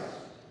Christ,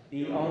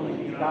 the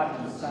only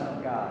begotten Son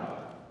of God,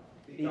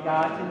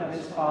 begotten of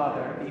his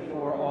Father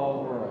before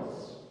all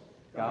worlds,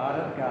 God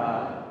of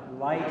God,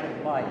 light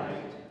of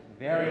light,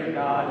 very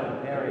God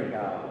of very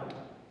God,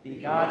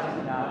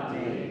 begotten, not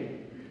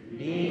made,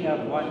 being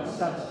of one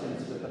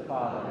substance with the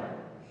Father,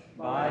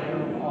 by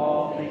whom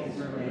all things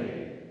were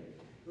made.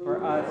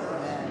 For us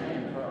men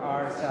and for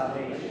our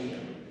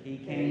salvation, he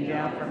came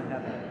down from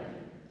heaven,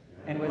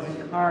 and was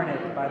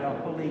incarnate by the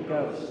Holy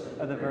Ghost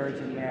of the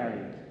Virgin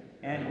Mary,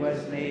 and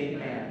was made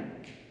man,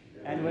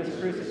 and was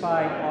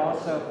crucified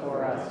also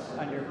for us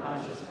under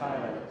Pontius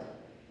Pilate.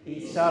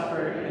 He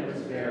suffered and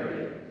was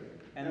buried,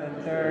 and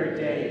the third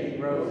day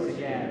he rose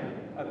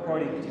again,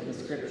 according to the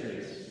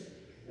Scriptures.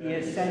 He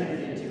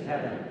ascended into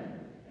heaven,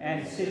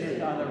 and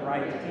sitteth on the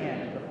right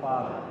hand of the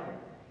Father.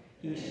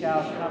 He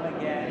shall come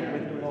again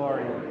with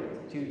glory,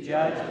 to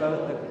judge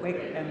both the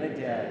quick and the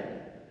dead,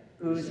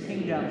 whose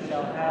kingdom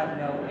shall have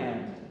no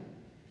end.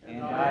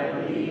 And I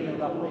believe in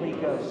the Holy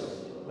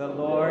Ghost, the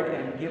Lord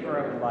and giver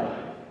of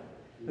life,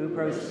 who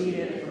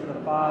proceeded from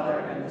the Father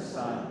and the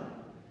Son,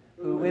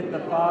 who with the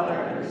Father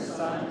and the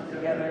Son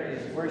together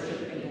is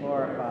worshipped and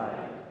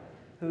glorified,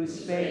 who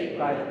spake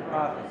by the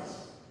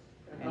prophets.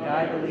 And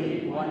I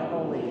believe one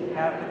holy,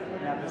 Catholic,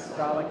 and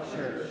Apostolic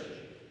Church.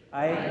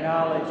 I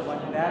acknowledge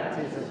one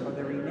baptism for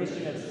the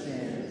remission of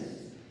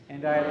sins,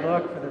 and I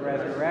look for the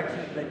resurrection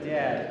of the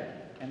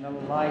dead and the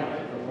life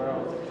of the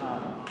world to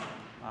come.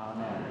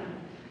 Amen.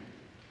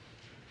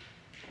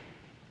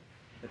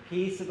 The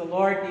peace of the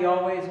Lord be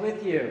always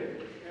with you.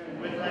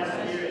 And with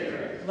thy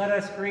spirit. Let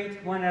us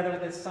greet one another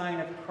with a sign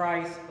of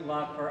Christ's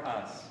love for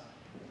us.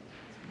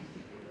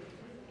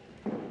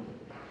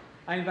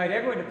 I invite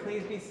everyone to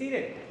please be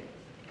seated.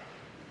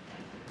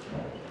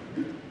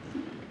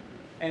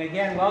 And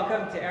again,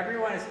 welcome to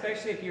everyone,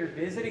 especially if you're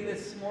visiting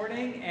this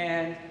morning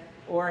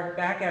or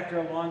back after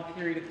a long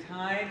period of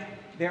time.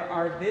 There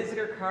are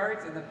visitor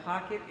cards in the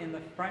pocket in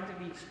front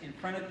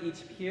of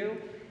each pew.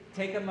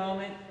 Take a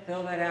moment,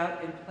 fill that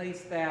out, and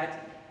place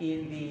that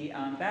in the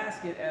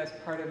basket as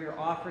part of your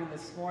offering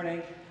this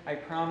morning. I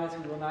promise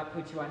we will not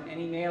put you on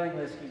any mailing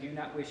list you do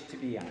not wish to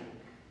be on.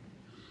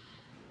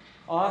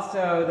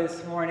 Also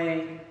this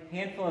morning, a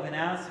handful of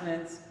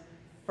announcements.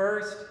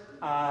 First,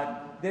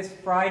 this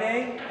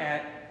Friday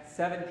at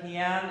 7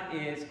 p.m.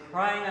 is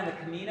Crying on the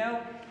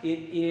Camino. It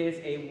is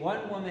a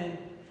one-woman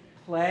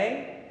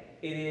play.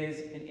 It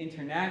is an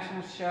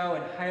international show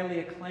and highly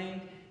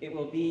acclaimed. It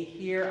will be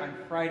here on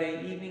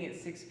Friday evening at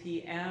 6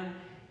 p.m.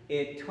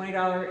 It's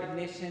 $20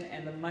 admission,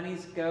 and the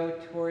monies go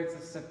towards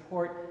the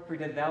support for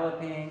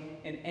developing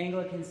an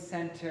Anglican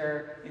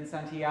center in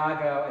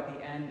Santiago at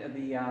the end of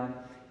the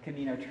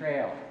Camino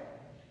Trail.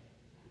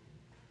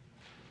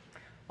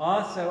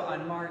 Also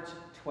on March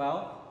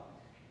 12th,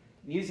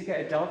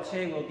 Musica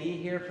Dolce will be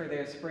here for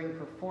their spring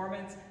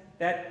performance.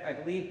 That, I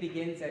believe,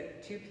 begins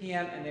at 2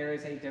 p.m. and there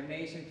is a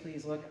donation.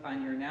 Please look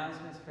on your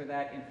announcements for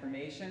that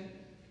information.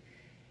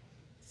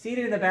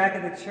 Seated in the back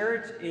of the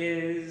church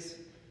is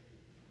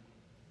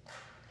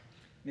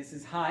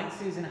Mrs. Hines,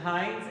 Susan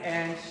Hines,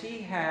 and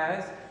she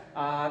has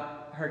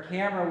her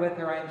camera with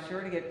her, I'm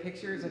sure, to get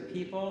pictures of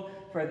people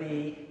for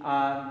the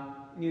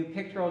new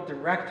pictorial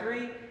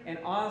directory. And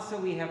also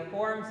we have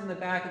forms in the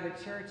back of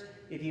the church.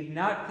 If you've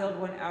not filled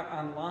one out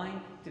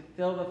online, to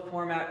fill the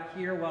form out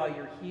here while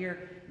you're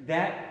here.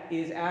 That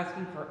is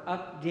asking for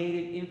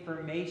updated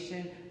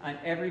information on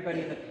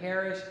everybody in the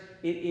parish.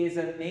 It is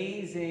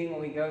amazing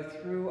when we go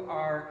through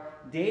our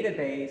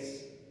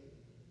database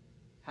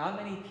how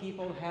many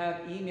people have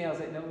emails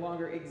that no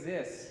longer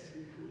exist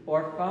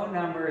or phone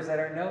numbers that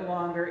are no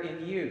longer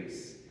in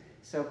use.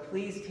 So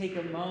please take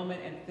a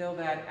moment and fill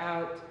that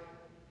out.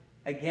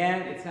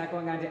 Again, it's not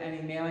going on to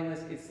any mailing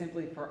list. It's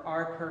simply for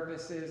our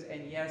purposes.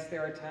 And yes,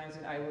 there are times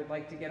when I would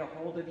like to get a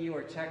hold of you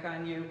or check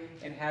on you,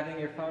 and having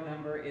your phone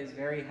number is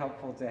very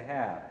helpful to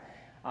have.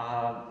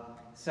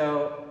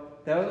 So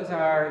those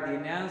are the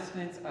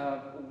announcements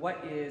of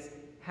what is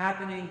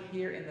happening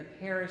here in the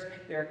parish.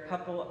 There are a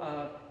couple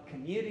of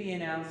community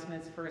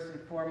announcements. First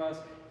and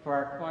foremost, for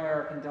our choir,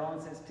 our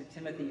condolences to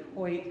Timothy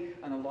Hoyt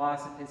on the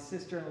loss of his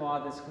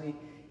sister-in-law this week.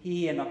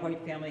 He and the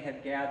Hoyt family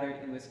have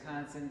gathered in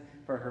Wisconsin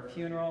for her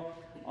funeral.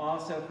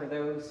 Also, for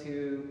those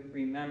who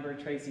remember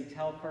Tracy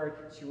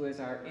Telford, she was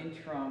our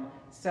interim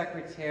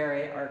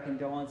secretary. Our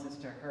condolences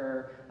to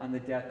her on the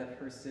death of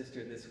her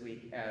sister this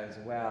week as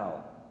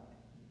well.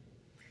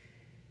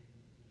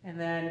 And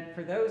then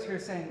for those who are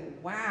saying,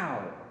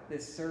 wow,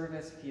 this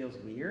service feels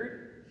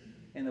weird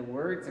and the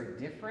words are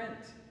different,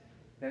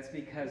 that's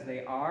because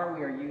they are.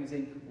 We are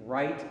using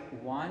Rite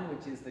 1,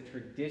 which is the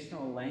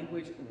traditional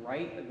language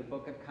rite of the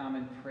Book of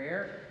Common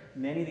Prayer.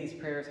 Many of these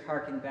prayers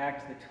harken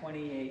back to the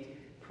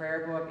 28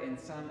 prayer book, and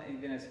some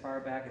even as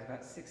far back as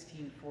about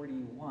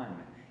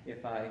 1641,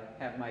 if I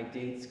have my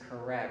dates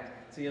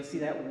correct. So you'll see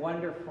that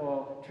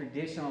wonderful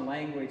traditional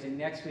language, and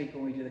next week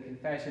when we do the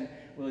confession,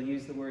 we'll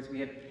use the words,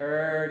 "We have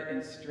erred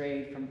and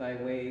strayed from thy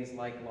ways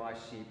like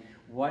lost sheep."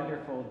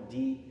 Wonderful,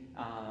 deep,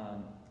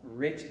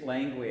 rich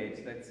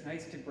language that's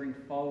nice to bring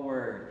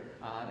forward,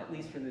 at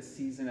least for this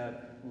season of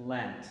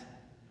Lent.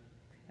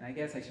 And I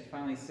guess I should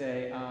finally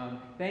say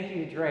thank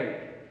you to Drake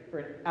for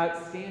an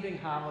outstanding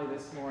homily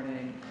this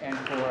morning, and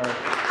for,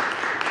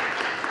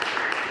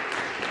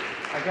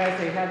 I gotta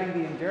say, having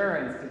the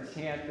endurance to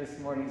chant this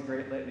morning's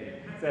great litany.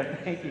 So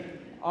thank you.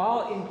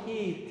 All in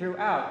key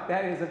throughout.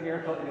 That is a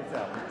miracle in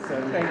itself.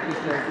 So thank you,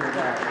 Drake, for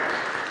that.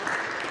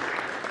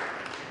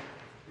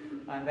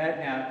 On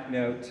that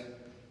note,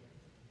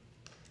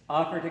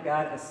 offer to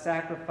God a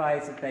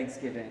sacrifice of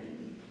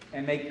thanksgiving,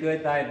 and make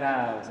good thy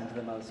vows unto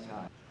the Most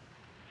High.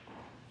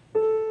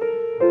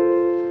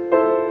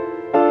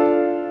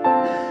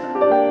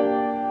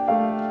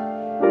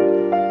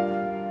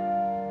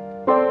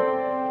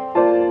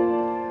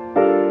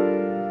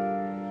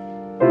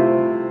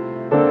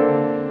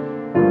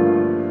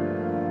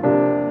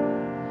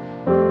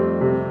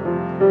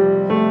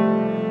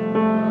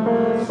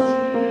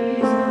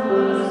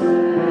 Jesus,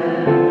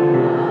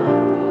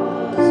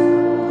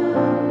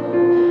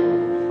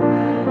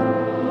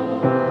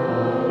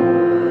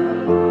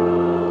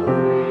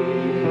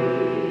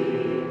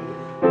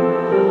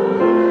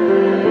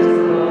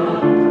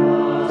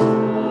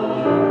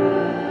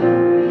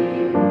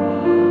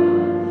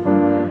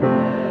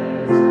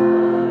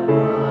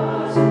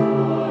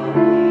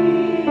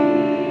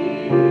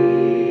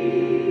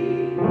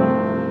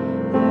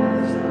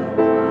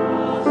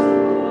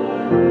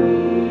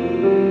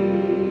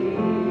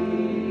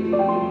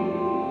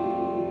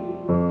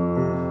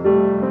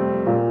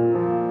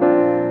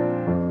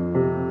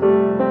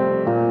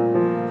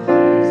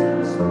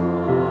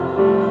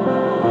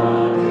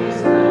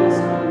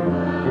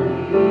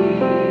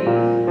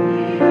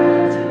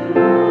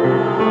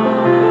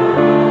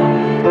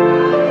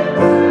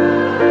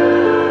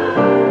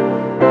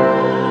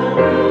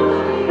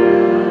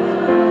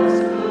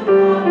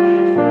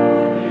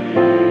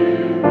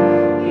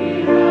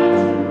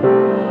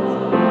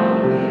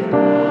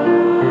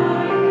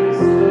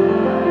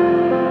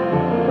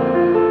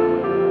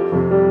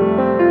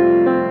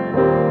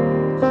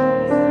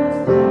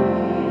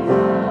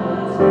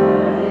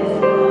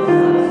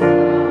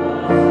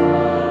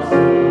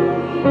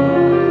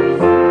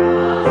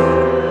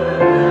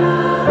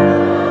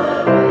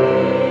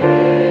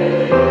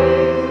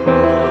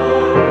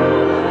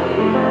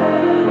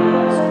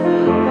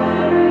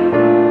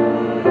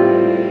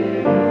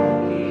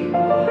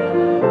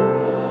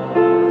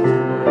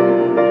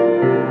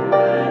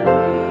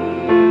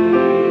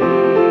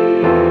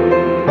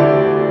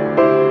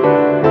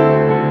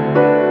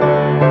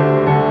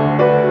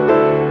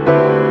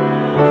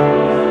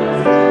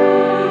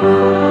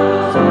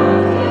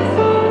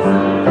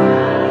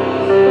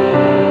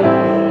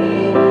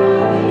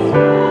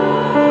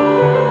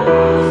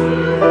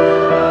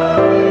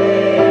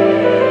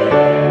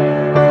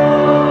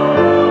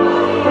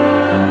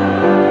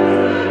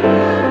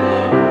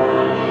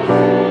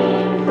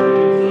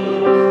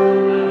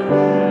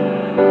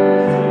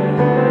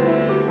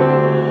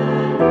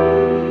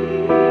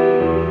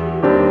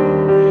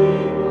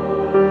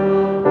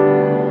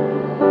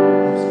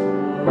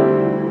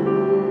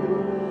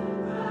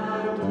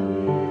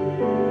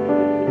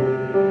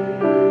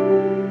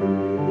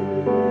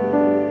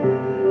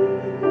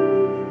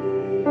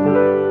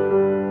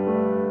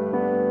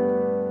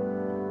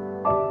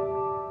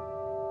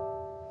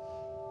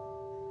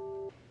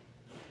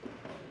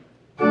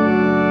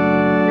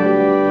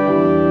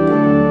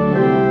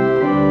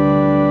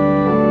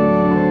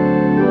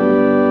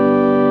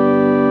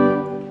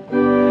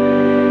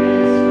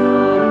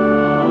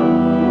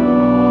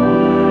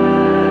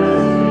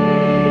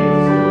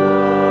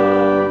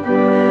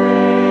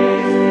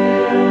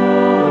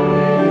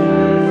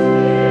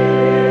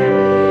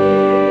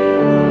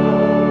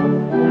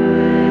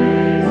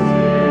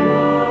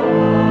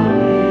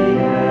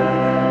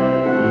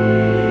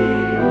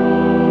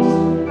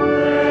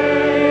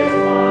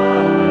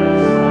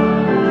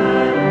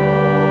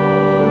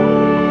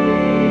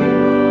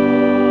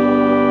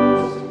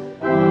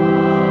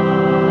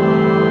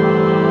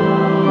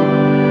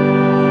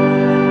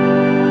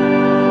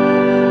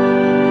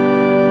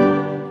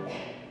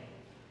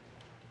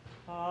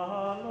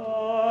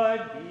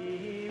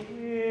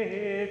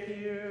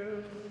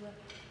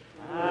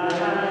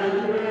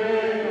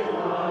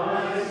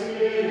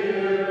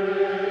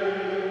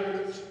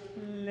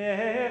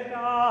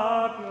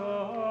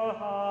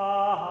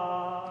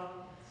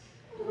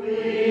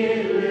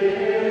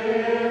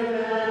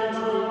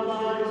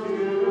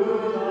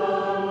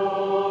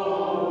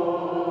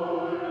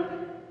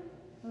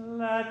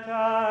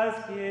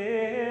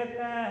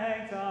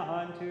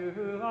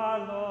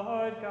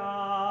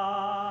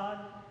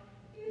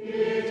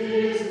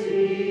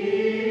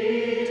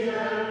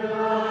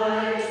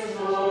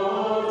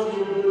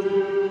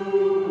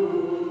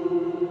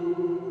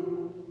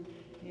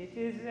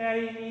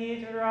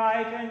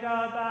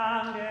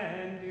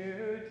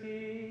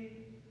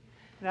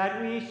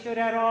 should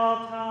at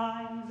all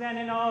times and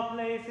in all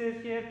places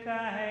give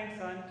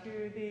thanks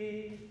unto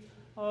thee,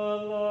 O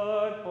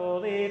Lord,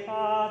 Holy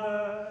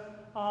Father,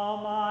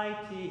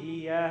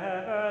 Almighty,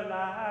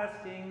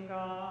 everlasting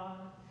God,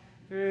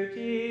 through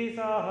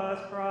Jesus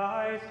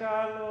Christ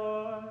our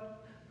Lord,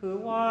 who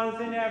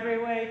was in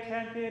every way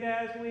tempted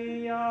as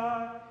we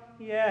are,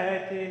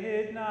 yet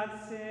did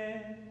not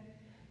sin,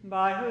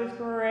 by whose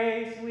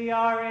grace we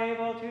are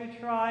able to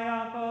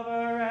triumph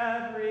over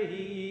every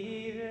evil,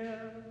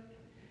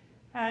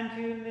 and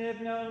to live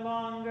no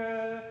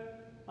longer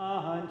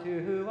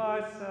unto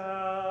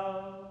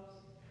ourselves,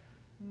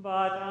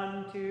 but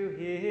unto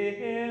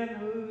him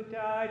who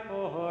died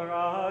for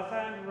us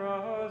and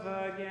rose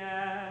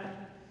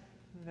again.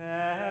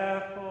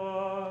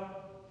 Therefore,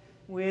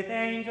 with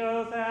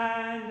angels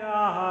and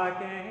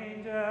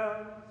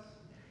archangels,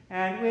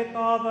 and with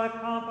all the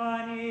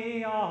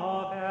company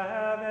of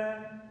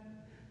heaven,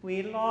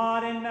 we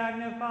laud and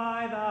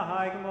magnify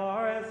thy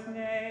glorious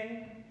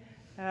name,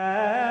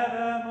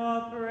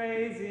 evermore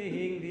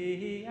praising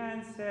thee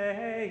and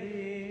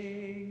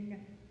saying,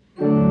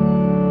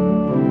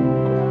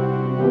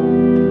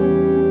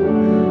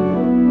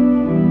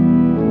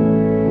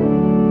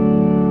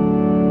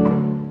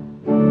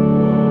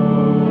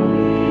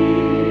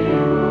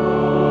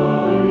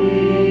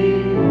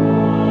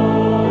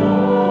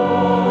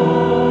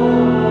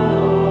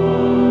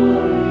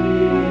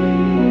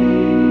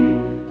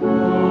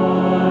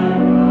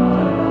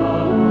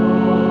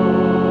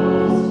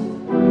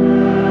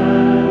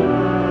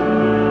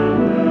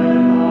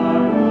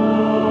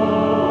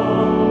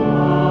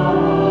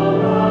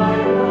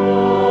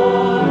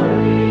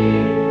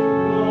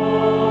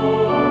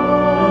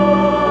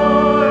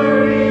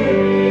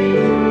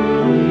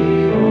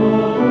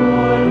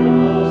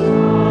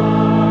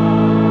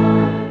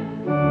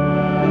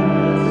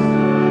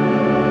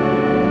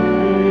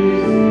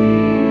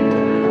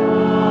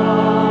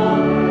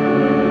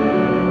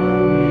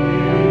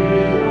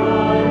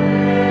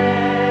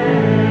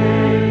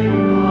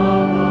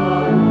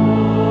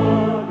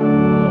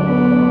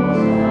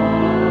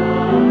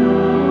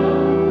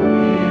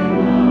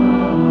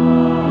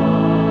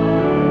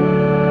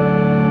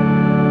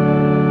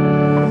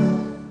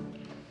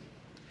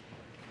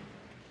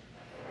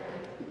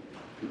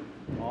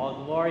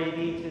 all glory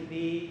be to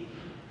thee,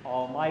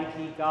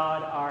 Almighty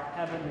God, our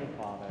heavenly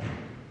Father,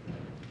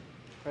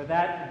 for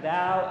that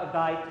thou of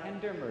thy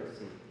tender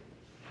mercy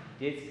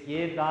didst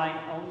give thine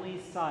only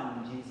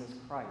Son, Jesus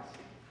Christ,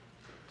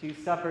 to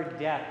suffer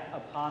death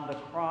upon the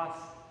cross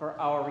for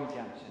our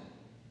redemption,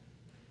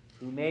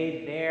 who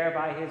made there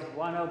by his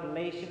one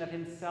oblation of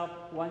himself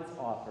once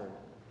offered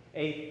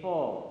a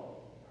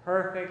full,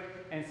 perfect,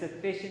 and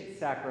sufficient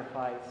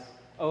sacrifice,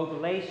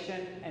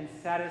 oblation, and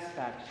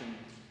satisfaction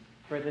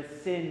for the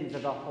sins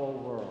of the whole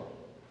world,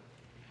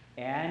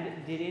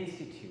 and did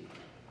institute,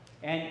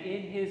 and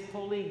in his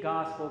holy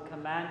gospel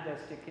command us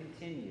to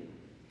continue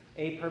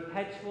a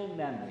perpetual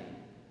memory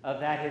of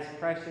that his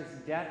precious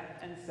death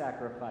and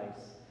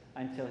sacrifice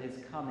until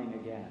his coming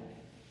again.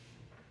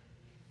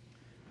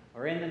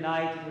 For in the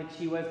night in which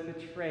he was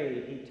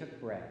betrayed, he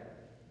took bread,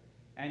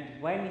 and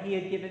when he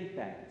had given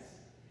thanks,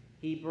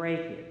 he brake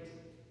it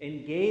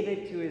and gave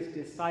it to his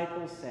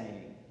disciples,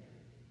 saying,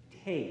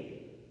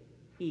 "Take,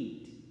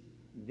 eat.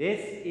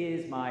 This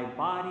is my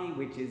body,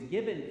 which is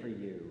given for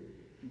you.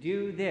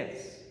 Do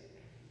this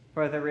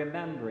for the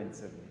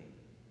remembrance of me."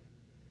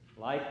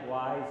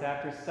 Likewise,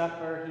 after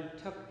supper,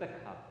 he took the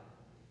cup,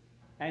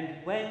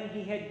 and when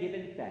he had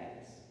given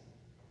thanks,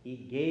 he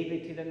gave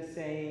it to them,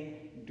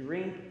 saying,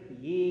 "Drink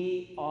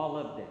ye all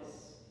of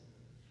this,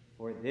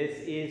 for this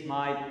is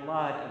my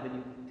blood of the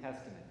New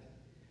Testament,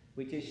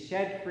 which is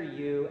shed for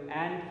you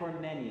and for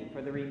many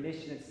for the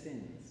remission of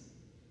sins.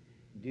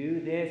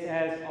 Do this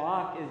as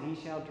oft as ye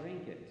shall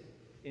drink it,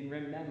 in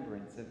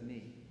remembrance of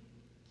me."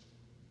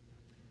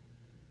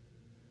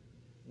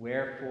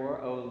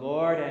 Wherefore, O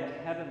Lord and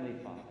heavenly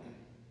Father,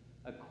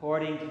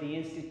 according to the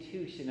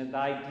institution of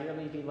thy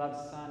dearly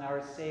beloved Son,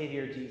 our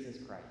Savior, Jesus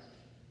Christ,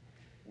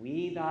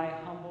 we, thy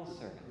humble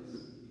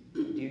servants,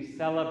 do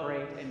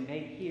celebrate and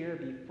make here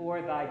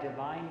before thy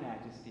divine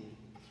majesty,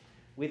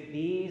 with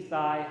these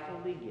thy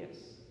holy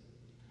gifts,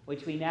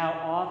 which we now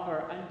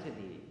offer unto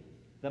thee,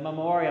 the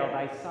memorial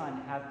thy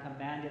Son hath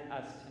commanded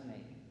us to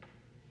make,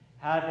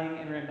 having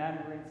in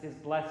remembrance his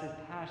blessed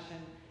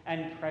passion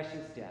and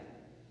precious death,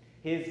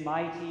 his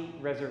mighty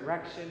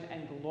resurrection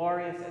and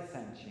glorious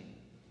ascension,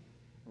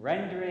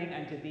 rendering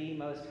unto thee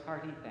most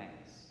hearty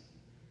thanks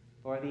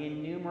for the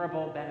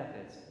innumerable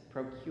benefits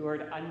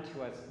procured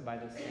unto us by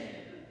the same.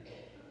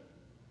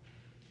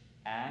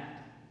 And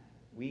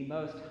we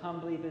most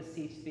humbly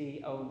beseech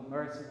thee, O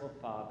merciful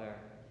Father,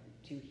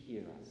 to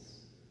hear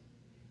us,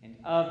 and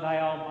of thy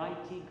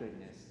almighty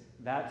goodness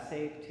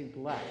vouchsafe to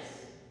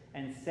bless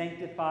and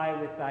sanctify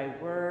with thy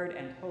word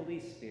and Holy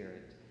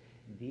Spirit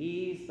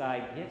these thy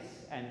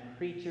gifts and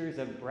creatures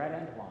of bread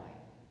and wine,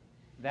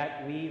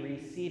 that we,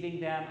 receiving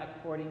them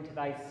according to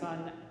thy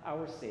Son,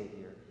 our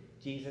Savior,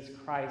 Jesus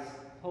Christ's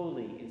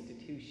holy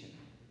institution,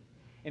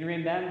 in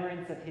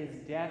remembrance of his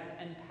death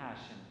and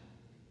passion,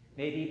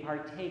 may be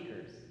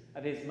partakers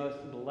of his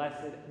most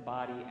blessed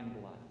body and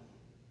blood.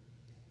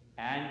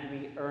 And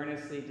we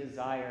earnestly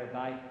desire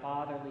thy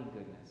fatherly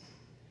goodness,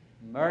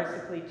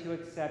 mercifully to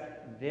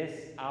accept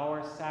this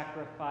our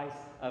sacrifice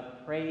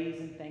of praise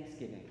and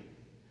thanksgiving,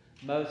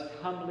 most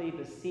humbly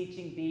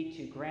beseeching thee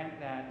to grant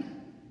that,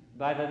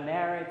 by the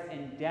merits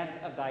and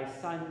death of thy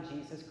Son,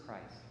 Jesus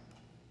Christ,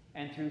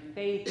 and through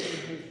faith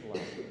in his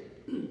blood,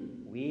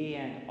 we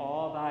and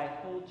all thy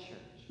whole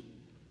church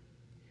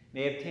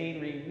may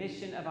obtain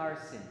remission of our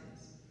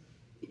sins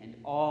and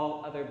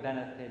all other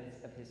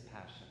benefits of his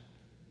passion.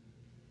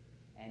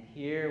 And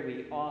here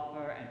we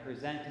offer and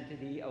present unto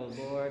thee, O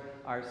Lord,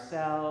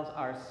 ourselves,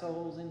 our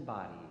souls and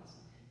bodies,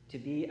 to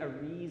be a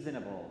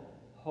reasonable,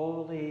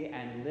 holy,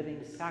 and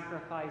living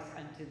sacrifice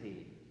unto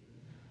thee,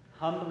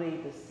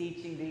 humbly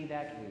beseeching thee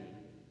that we,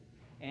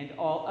 and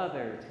all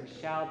others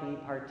who shall be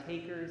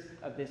partakers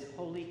of this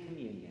holy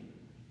communion,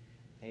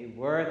 may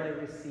worthily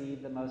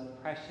receive the most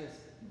precious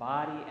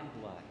body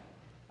and blood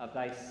of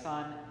thy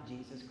Son,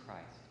 Jesus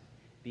Christ,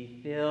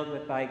 be filled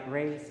with thy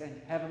grace and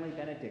heavenly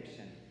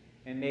benediction,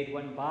 and made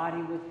one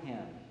body with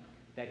him,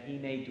 that he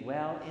may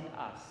dwell in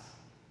us,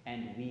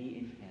 and we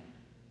in him.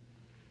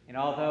 And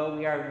although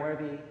we are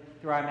worthy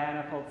through our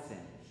manifold sins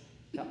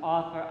to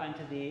offer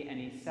unto thee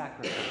any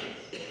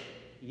sacrifice,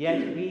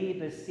 yet we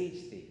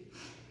beseech thee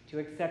to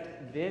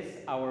accept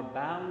this our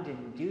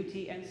bounden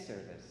duty and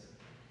service,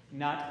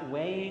 not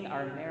weighing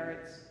our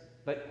merits,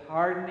 but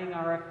pardoning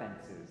our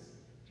offenses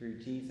through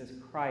Jesus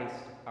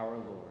Christ our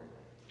Lord,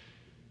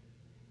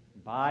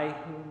 by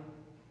whom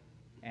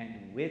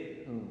and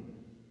with whom,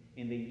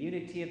 in the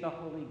unity of the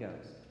Holy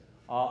Ghost,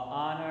 all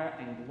honor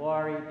and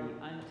glory be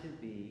unto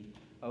thee,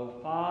 O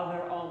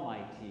Father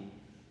Almighty,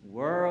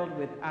 world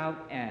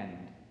without end.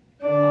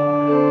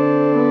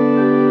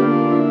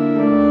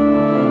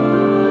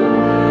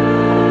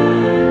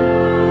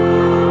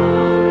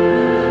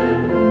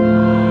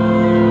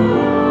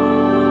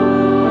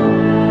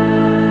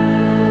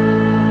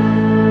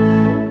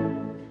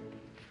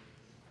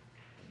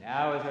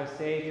 Now, as our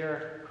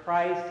Savior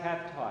Christ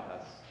hath taught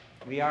us,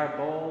 we are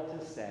bold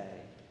to say,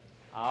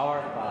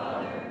 Our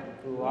Father,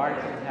 who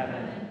art in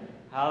heaven,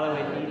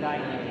 hallowed be thy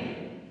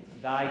name.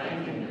 Thy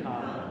kingdom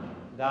come,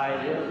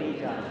 thy will be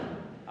done,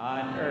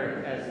 on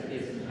earth as it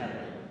is in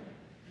heaven.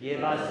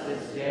 Give us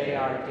this day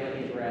our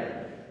daily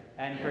bread,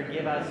 and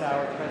forgive us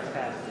our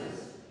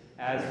trespasses,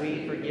 as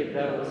we forgive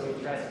those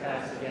who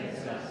trespass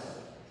against us.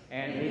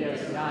 And lead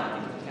us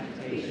not into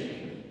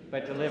temptation,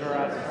 but deliver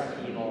us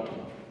from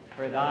evil.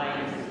 For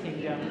thine is the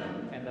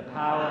kingdom, and the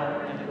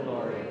power, and the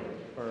glory,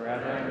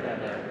 forever and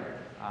ever.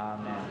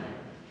 Amen.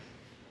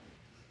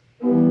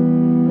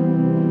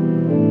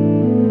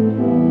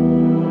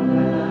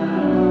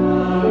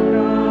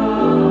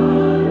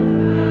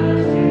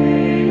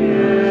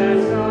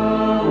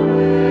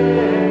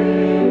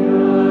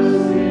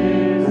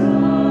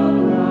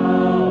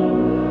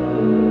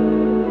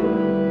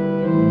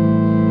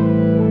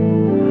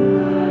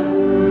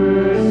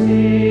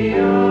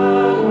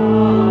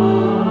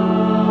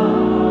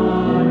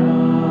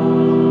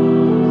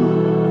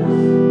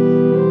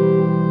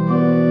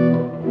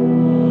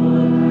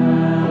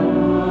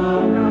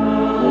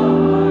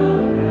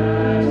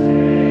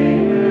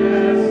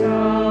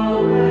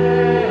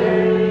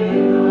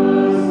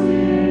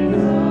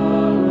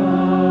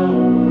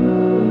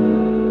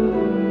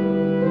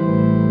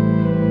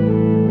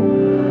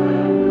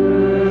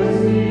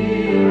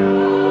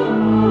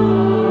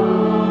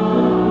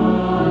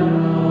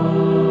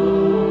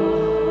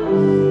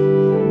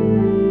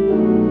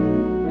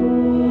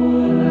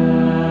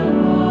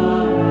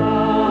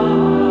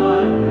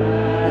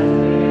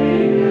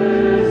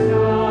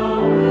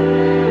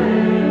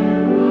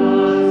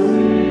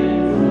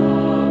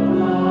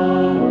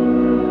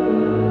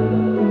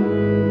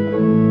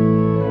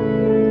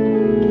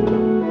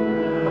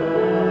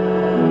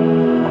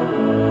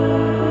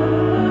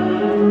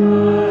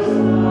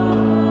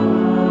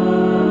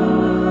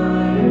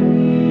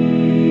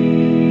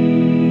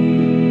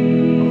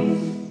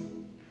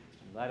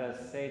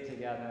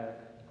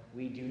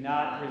 We do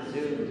not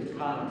presume to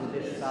come to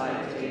this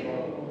thy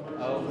table,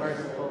 O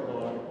merciful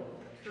Lord,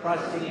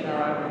 trusting in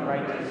our own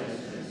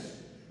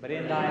righteousness, but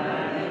in thy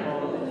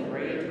manifold and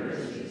great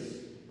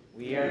mercies.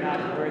 We are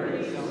not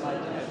worthy so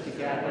much as to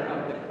gather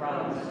up the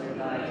crumbs under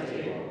thy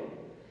table.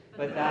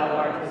 But thou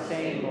art the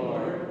same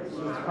Lord,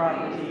 whose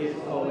property is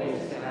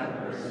always to have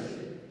mercy.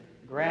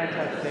 Grant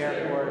us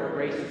therefore,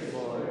 gracious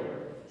Lord,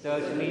 so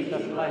to eat the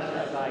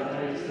flesh of thy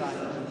dear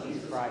Son,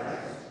 Jesus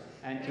Christ,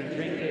 and to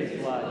drink his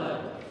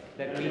blood,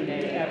 that we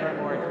may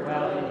evermore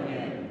dwell in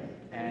him,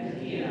 and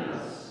he in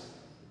us.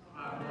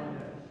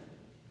 Amen.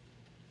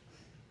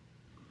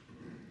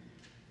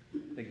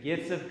 The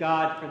gifts of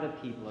God for the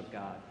people of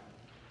God.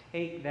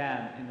 Take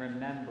them in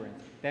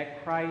remembrance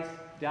that Christ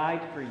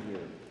died for you,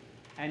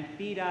 and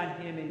feed on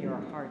him in your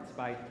hearts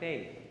by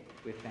faith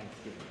with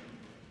thanksgiving.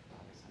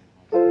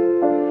 The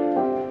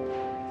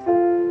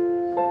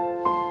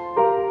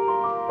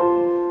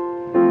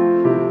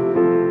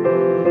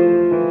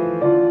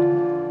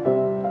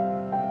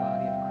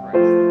body of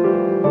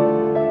Christ.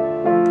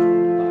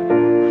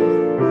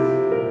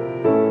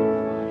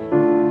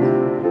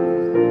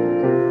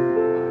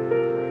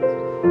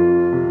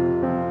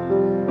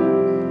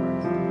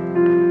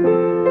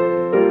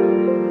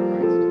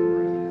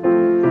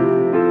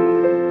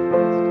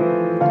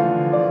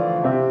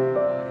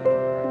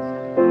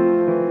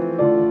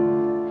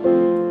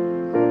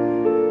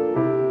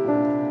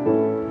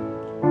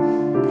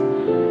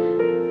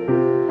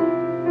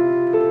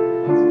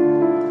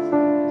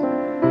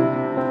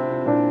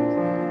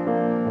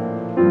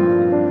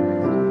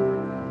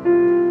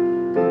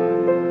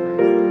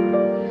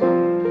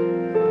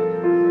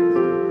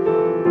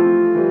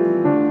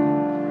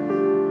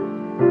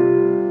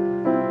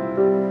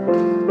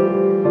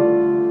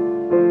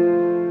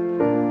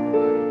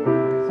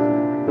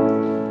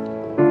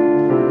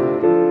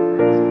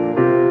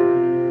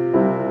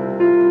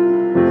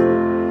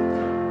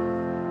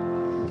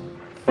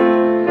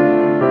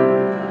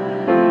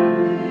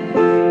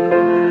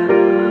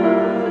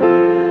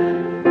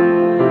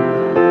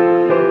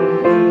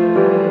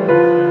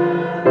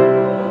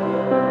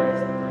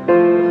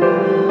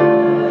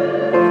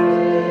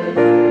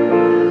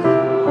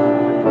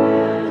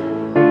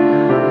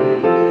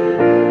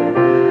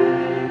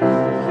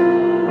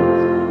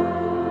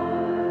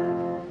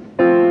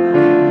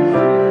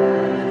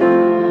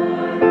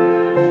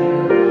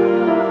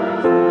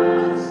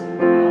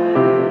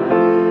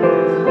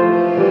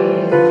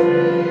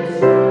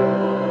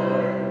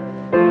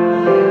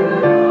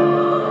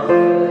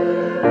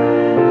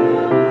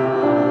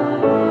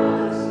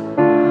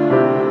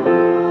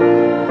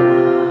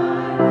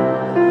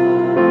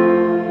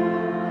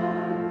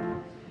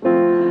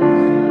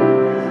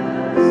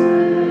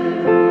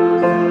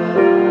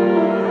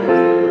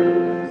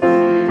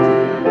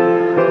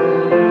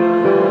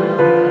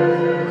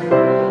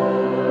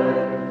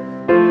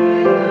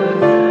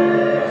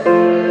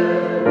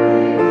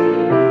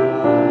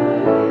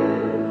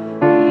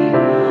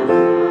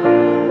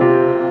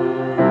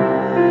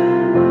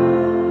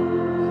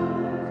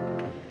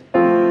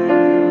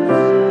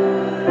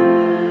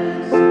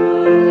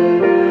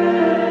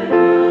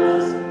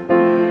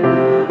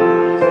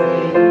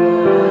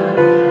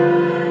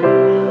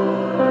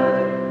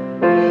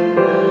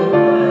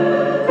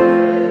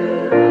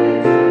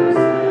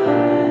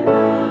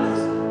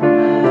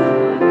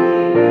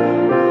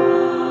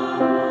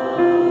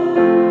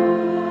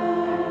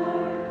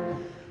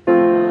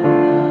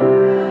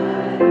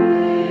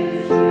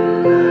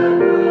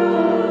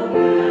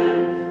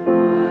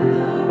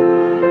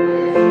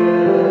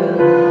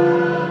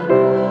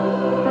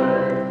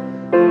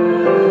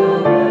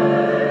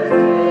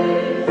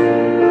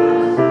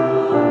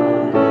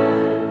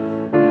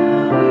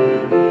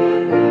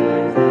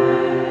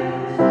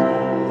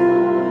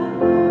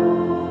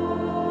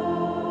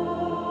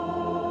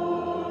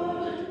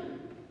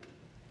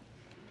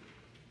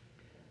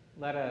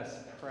 Let us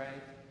pray.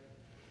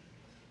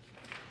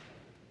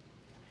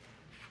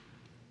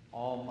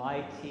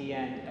 Almighty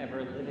and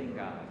ever-living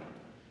God,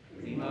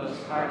 we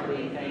most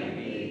heartily thank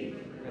thee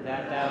for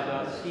that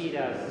thou dost feed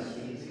us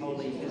in these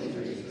holy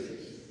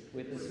mysteries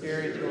with the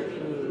spiritual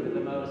food of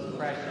the most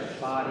precious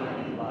body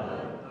and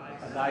blood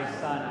of thy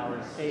Son,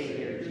 our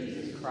Savior,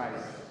 Jesus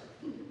Christ,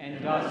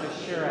 and dost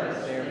assure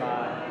us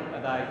thereby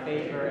of thy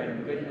favor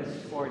and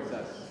goodness towards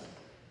us,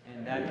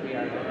 and that we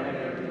are the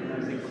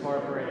members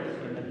incorporate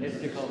in the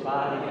mystical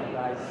body of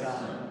thy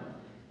Son,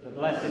 the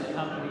blessed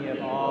company of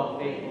all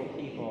faithful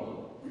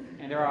people,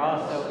 and are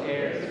also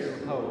heirs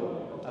through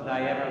hope of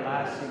thy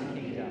everlasting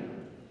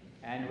kingdom.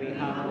 And we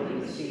humbly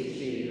beseech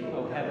thee,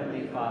 O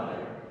heavenly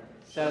Father,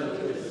 so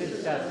to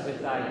assist us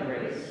with thy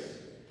grace,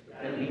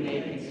 that we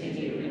may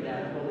continue in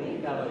that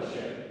holy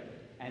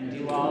fellowship, and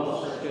do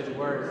all such good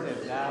works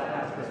as thou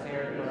hast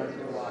prepared for us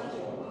to walk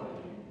for.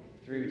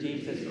 Through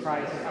Jesus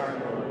Christ our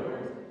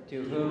Lord,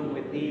 to whom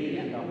with thee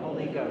and the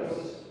Holy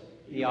Ghost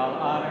be all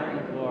honor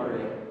and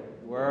glory,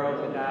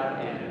 world without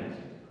end.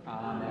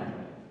 Amen.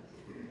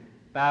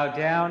 Bow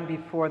down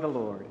before the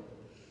Lord.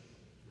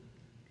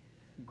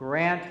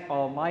 Grant,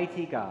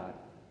 Almighty God,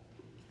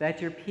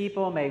 that your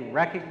people may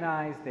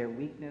recognize their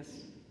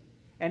weakness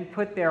and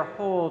put their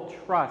whole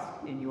trust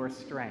in your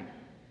strength,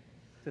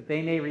 so that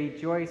they may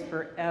rejoice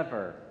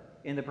forever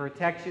in the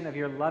protection of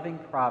your loving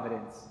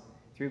providence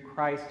through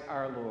Christ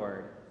our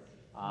Lord.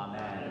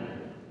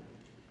 Amen.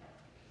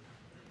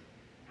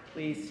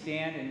 Please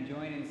stand and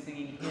join in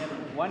singing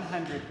hymn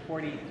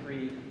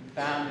 143,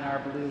 found in our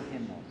blue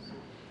hymnals.